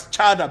reporting as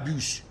child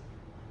abuse.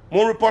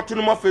 Mo reporting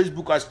on my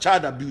Facebook as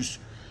child abuse.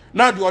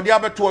 Now the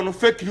other beto no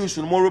fake news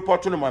no mo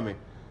reporting on mame.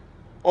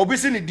 Obi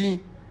si ni din.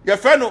 Your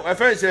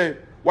friend say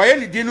why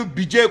ni din no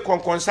BJ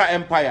Konkonsa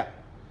Empire.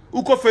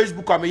 Uko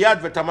Facebook am ya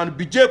advertisement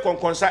BJ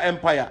Konkonsa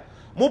Empire.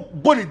 Mo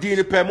boni din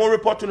ni pe mo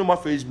reporting on my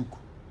Facebook.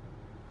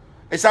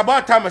 It's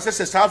about time I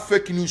say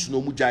fake news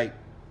no mu jai.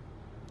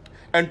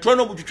 And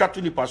trono mu twatwa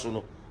to ni paso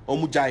no o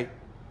mu jai.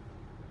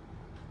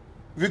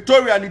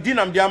 Victoria ni din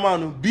am dia ma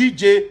no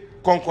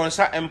BJ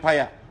Konkonsa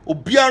Empire.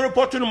 Obia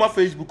report no ma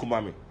Facebook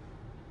mame.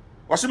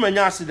 Wase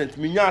manya accident,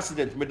 me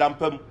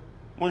dampam.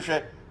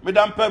 Monhwe, me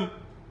dampam.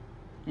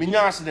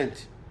 Minya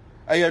accident.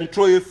 Aye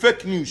ntro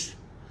fake news.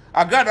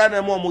 Agradaa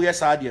na mo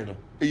yes ade no.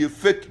 Aye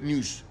fake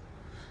news.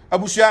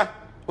 Abusia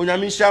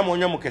onyame nhia mo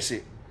onyam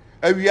kese.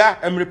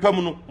 Awia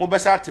emrepam no mo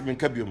besa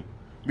atemenka biom.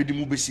 Medi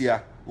mu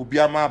besia.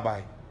 Obia ma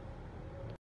bai.